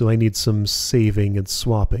 Okay, so I need some saving and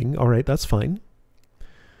swapping. All right, that's fine.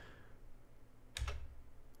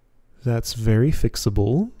 That's very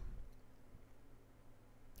fixable.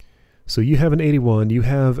 So you have an 81, you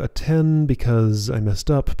have a 10 because I messed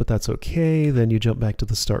up, but that's okay. Then you jump back to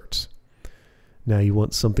the start. Now you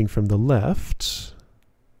want something from the left.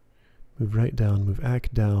 Move right down, move AC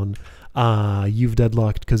down. Ah, you've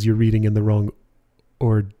deadlocked because you're reading in the wrong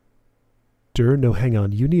order. No, hang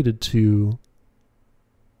on. You needed to...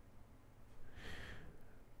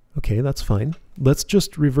 Okay, that's fine. Let's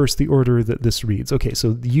just reverse the order that this reads. Okay,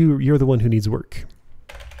 so you're the one who needs work.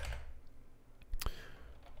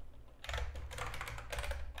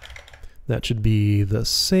 That should be the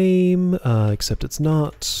same, except it's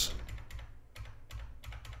not.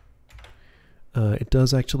 It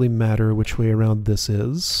does actually matter which way around this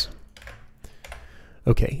is.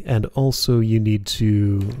 Okay, and also you need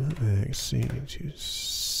to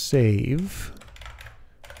save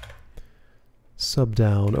sub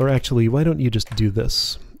down, or actually, why don't you just do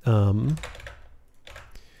this?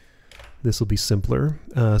 This will be simpler.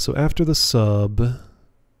 So after the sub,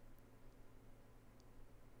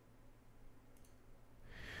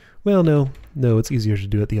 well, no, it's easier to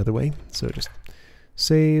do it the other way. So just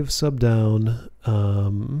save sub down,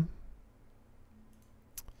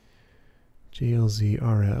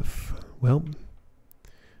 JLZRF. Well,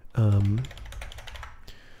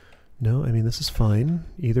 no, I mean, this is fine.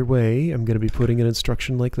 Either way, I'm going to be putting an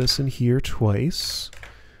instruction like this in here twice.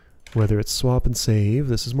 Whether it's swap and save,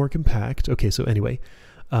 this is more compact. Okay, so anyway,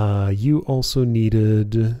 you also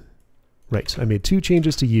needed... Right, I made 2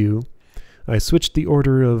 changes to you. I switched the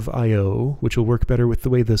order of I/O, which will work better with the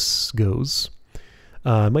way this goes.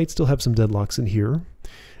 I might still have some deadlocks in here.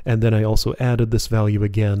 And then I also added this value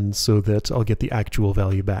again so that I'll get the actual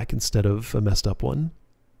value back instead of a messed up one.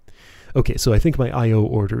 Okay, so I think my I/O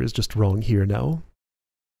order is just wrong here now.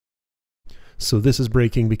 So this is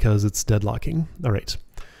breaking because it's deadlocking. All right,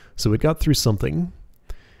 so it got through something.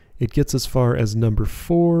 It gets as far as number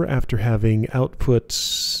 4 after having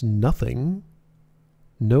output nothing.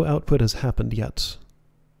 No output has happened yet.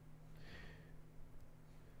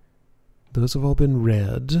 Those have all been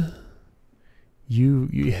read. You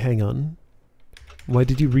hang on. Why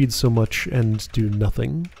did you read so much and do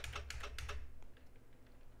nothing?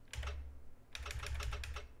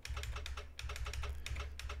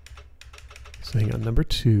 So hang on, number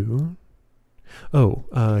 2. Oh,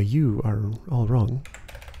 you are all wrong.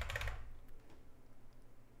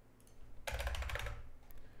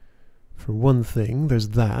 For one thing, there's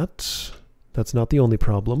that. That's not the only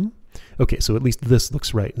problem. Okay, so at least this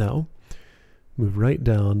looks right now. Move right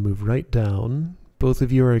down, move right down. Both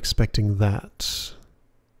of you are expecting that.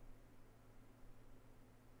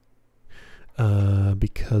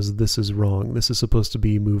 Because this is wrong. This is supposed to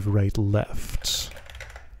be move right left,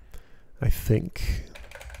 I think.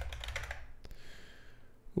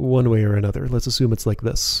 One way or another. Let's assume it's like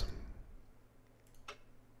this.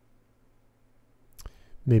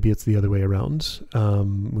 Maybe it's the other way around.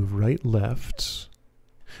 Move right, left.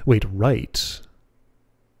 Wait, right.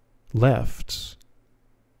 Left.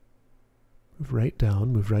 Move right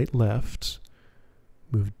down, move right, left.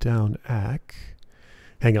 Move down, AC.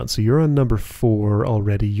 Hang on, so you're on number 4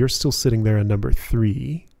 already. You're still sitting there on number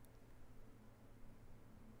 3.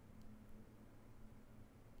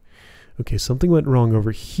 Okay, something went wrong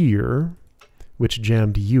over here, which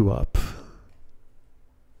jammed you up.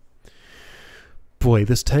 Boy,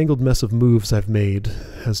 this tangled mess of moves I've made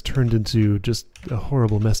has turned into just a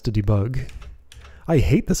horrible mess to debug. I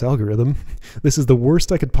hate this algorithm. This is the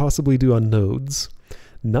worst I could possibly do on nodes.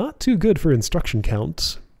 Not too good for instruction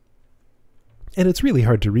count. And it's really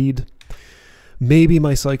hard to read. Maybe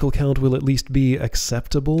my cycle count will at least be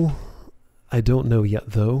acceptable. I don't know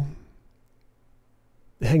yet, though.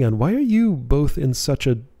 Hang on, why are you both in such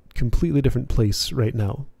a completely different place right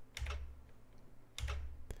now?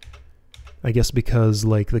 I guess because,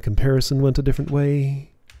 like, the comparison went a different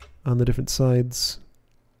way on the different sides.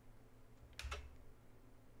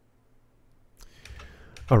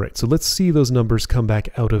 Alright, so let's see those numbers come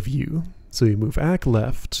back out of you. So you move AC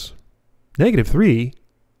left. -3?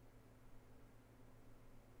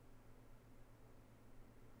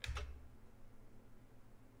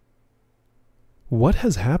 What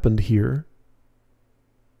has happened here?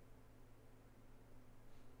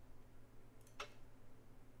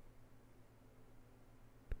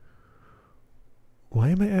 Why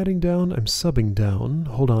am I adding down? I'm subbing down.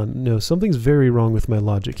 Hold on. No, something's very wrong with my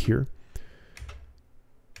logic here.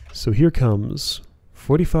 So here comes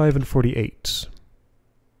 45 and 48.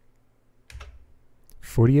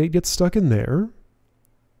 48 gets stuck in there.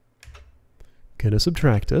 Gonna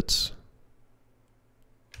subtract it.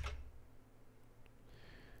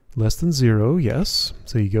 Less than 0, yes.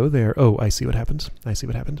 So you go there. Oh, I see what happened. I see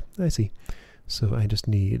what happened. I see. So I just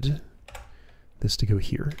need this to go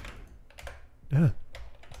here. Ah.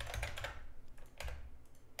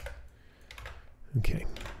 Okay.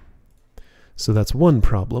 So that's one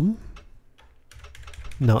problem.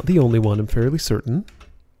 Not the only one, I'm fairly certain.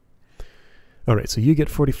 Alright, so you get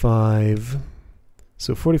 45.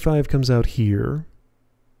 So 45 comes out here.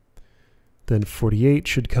 Then 48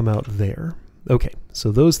 should come out there. Okay,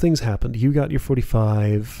 so those things happened. You got your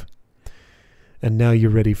 45. And now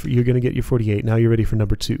you're ready for, you're going to get your 48. Now you're ready for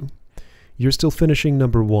number 2. You're still finishing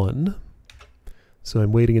number 1. So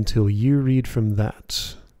I'm waiting until you read from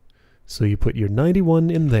that. So you put your 91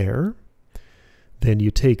 in there, then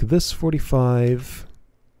you take this 45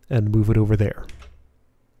 and move it over there.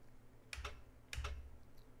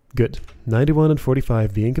 Good. 91 and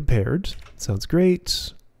 45 being compared. Sounds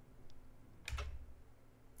great.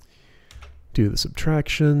 Do the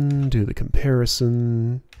subtraction, do the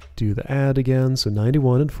comparison, do the add again. So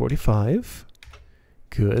 91 and 45.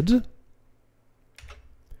 Good.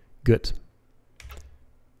 Good.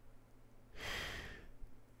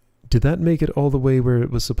 Did that make it all the way where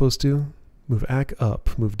it was supposed to? Move ACK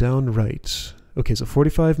up, move down right. Okay, so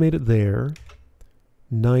 45 made it there.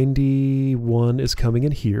 91 is coming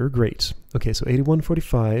in here. Great. Okay, so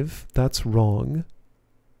 8145, that's wrong.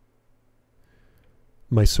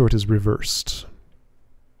 My sort is reversed.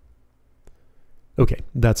 Okay,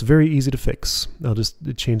 that's very easy to fix. I'll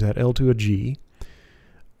just change that L to a G.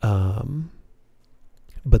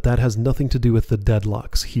 But that has nothing to do with the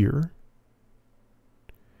deadlocks here.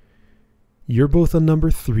 You're both on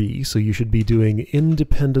number 3, so you should be doing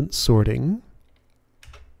independent sorting.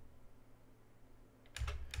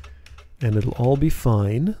 And it'll all be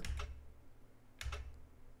fine.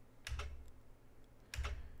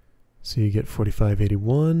 So you get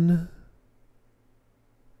 4581.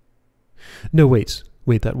 No, wait.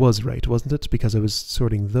 Wait, that was right, wasn't it? Because I was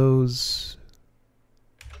sorting those.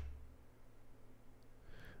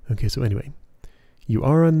 Okay, so anyway. You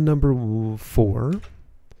are on number 4.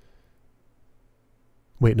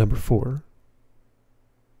 Wait, number 4.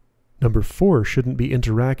 Number 4 shouldn't be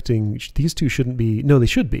interacting. These two shouldn't be. No, they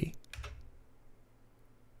should be.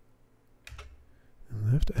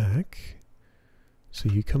 Left ACK. So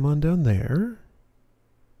you come on down there.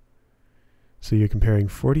 So you're comparing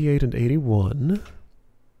 48 and 81.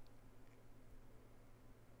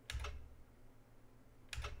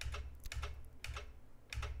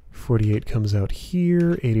 .48 comes out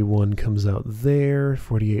here, 81 comes out there,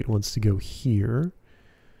 48 wants to go here.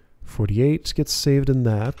 48 gets saved in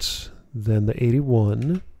that, then the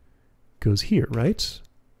 81 goes here, right?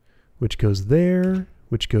 Which goes there,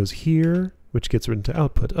 which goes here, which gets written to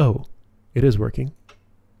output. Oh, it is working.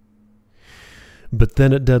 But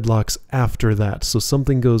then it deadlocks after that, so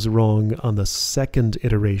something goes wrong on the second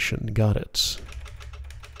iteration. Got it.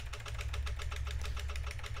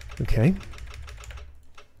 Okay.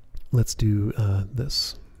 Let's do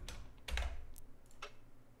this.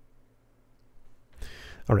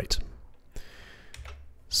 All right.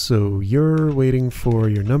 So you're waiting for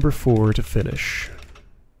your number 4 to finish.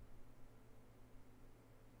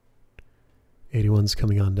 81's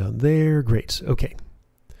coming on down there. Great. Okay.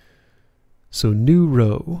 So new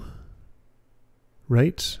row.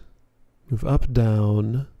 Right? Move up,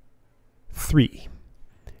 down. 3.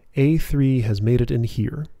 A3 has made it in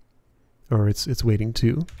here. Or it's waiting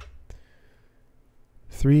to.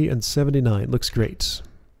 3 and 79. Looks great.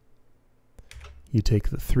 You take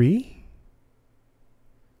the 3.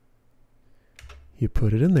 You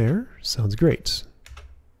put it in there. Sounds great.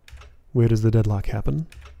 Where does the deadlock happen?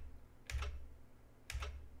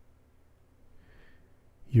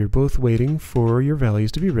 You're both waiting for your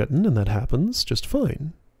values to be written, and that happens just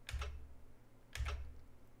fine.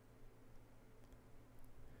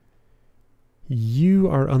 You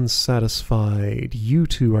are unsatisfied. You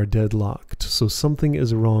two are deadlocked. So something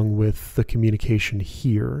is wrong with the communication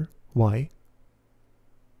here. Why?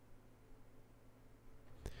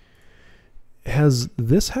 Has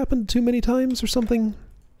this happened too many times or something?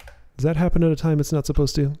 Does that happen at a time it's not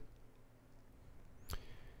supposed to?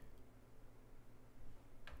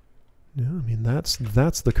 No, I mean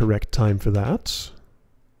that's the correct time for that.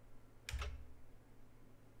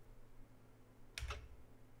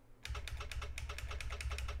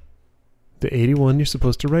 The 81 you're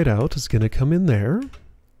supposed to write out is going to come in there,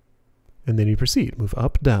 and then you proceed. Move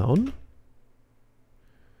up, down.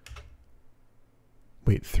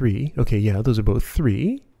 Wait, 3. Okay, yeah, those are both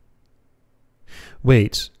 3.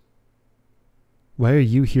 Wait. Why are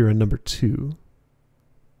you here on number 2?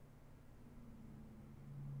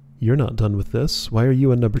 You're not done with this. Why are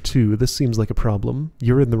you on number 2? This seems like a problem.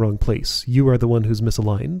 You're in the wrong place. You are the one who's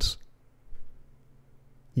misaligned.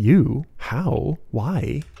 You? How?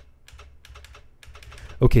 Why?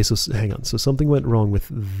 Okay, so hang on. So something went wrong with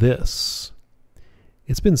this.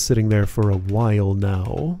 It's been sitting there for a while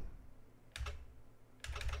now.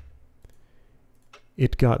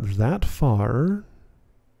 It got that far.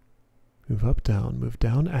 Move up,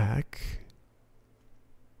 down, ACK.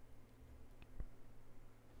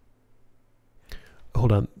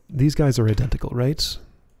 Hold on. These guys are identical, right?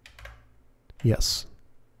 Yes.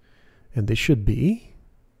 And they should be.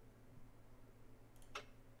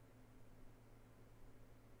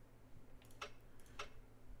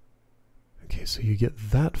 so you get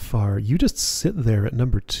that far. You just sit there at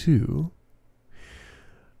number 2.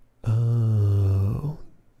 Oh,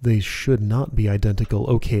 they should not be identical.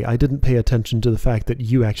 Okay, I didn't pay attention to the fact that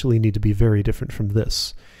you actually need to be very different from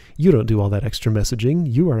this. You don't do all that extra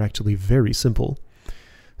messaging. You are actually very simple.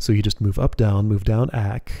 So you just move up, down,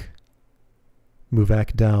 ACK, move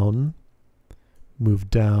ACK down, move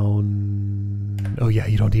down. Oh yeah,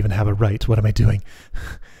 you don't even have a right. What am I doing?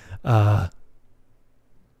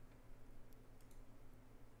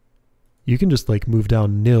 You can just like move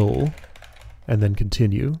down nil and then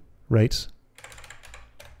continue, right?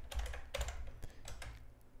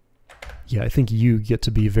 Yeah, I think you get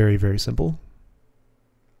to be very, very simple.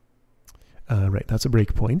 Right, that's a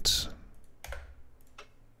breakpoint.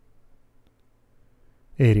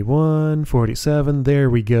 81, 47, there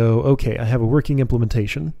we go. Okay, I have a working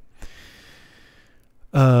implementation.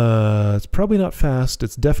 It's probably not fast,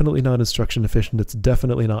 it's definitely not instruction efficient, it's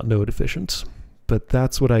definitely not node efficient. But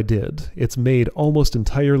that's what I did. It's made almost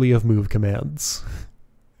entirely of move commands.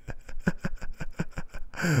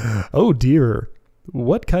 Oh dear.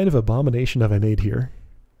 What kind of abomination have I made here?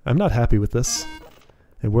 I'm not happy with this.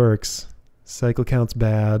 It works. Cycle count's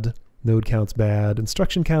bad. Node count's bad.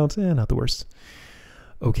 Instruction count, not the worst.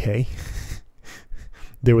 Okay.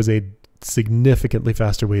 There was a significantly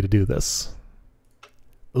faster way to do this.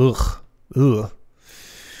 Ugh.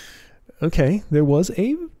 Okay, there was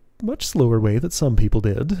a much slower way that some people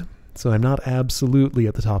did. So I'm not absolutely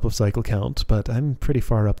at the top of cycle count, but I'm pretty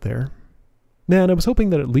far up there. Man, I was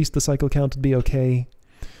hoping that at least the cycle count would be okay.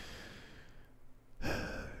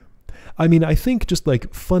 I mean, I think just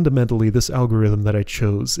like fundamentally this algorithm that I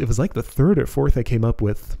chose, it was like the 3rd or 4th I came up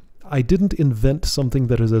with. I didn't invent something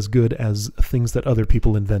that is as good as things that other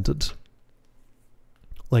people invented.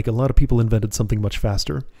 Like a lot of people invented something much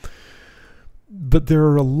faster. But there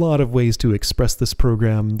are a lot of ways to express this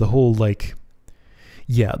program. The whole like,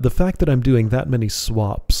 yeah, the fact that I'm doing that many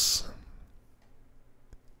swaps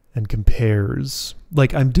and compares,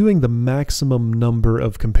 like I'm doing the maximum number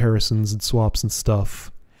of comparisons and swaps and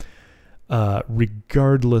stuff,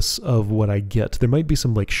 regardless of what I get. There might be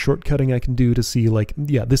some like shortcutting I can do to see like,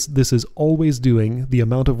 yeah, this is always doing the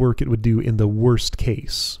amount of work it would do in the worst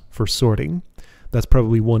case for sorting. That's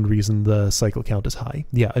probably one reason the cycle count is high.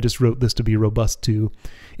 Yeah, I just wrote this to be robust to,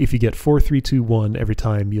 if you get 4, 3, 2, 1 every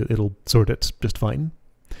time, it'll sort it just fine.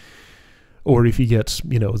 Or if you get,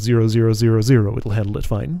 0, 0, 0, 0, it'll handle it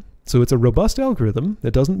fine. So it's a robust algorithm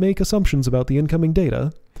that doesn't make assumptions about the incoming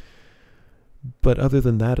data. But other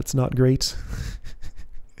than that, it's not great.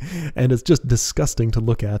 And it's just disgusting to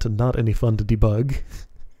look at and not any fun to debug.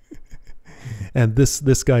 And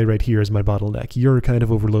this guy right here is my bottleneck. You're kind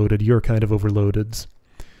of overloaded, you're kind of overloaded.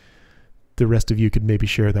 The rest of you could maybe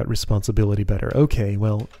share that responsibility better. Okay,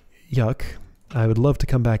 well, yuck. I would love to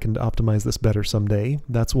come back and optimize this better someday.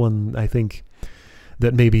 That's one, I think,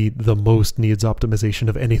 that maybe the most needs optimization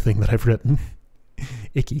of anything that I've written.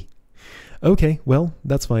 Icky. Okay, well,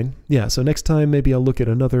 that's fine. Yeah, so next time maybe I'll look at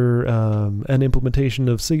another, an implementation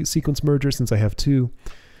of sequence merger since I have 2,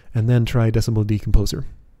 and then try decimal decomposer.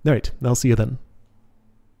 All right, I'll see you then.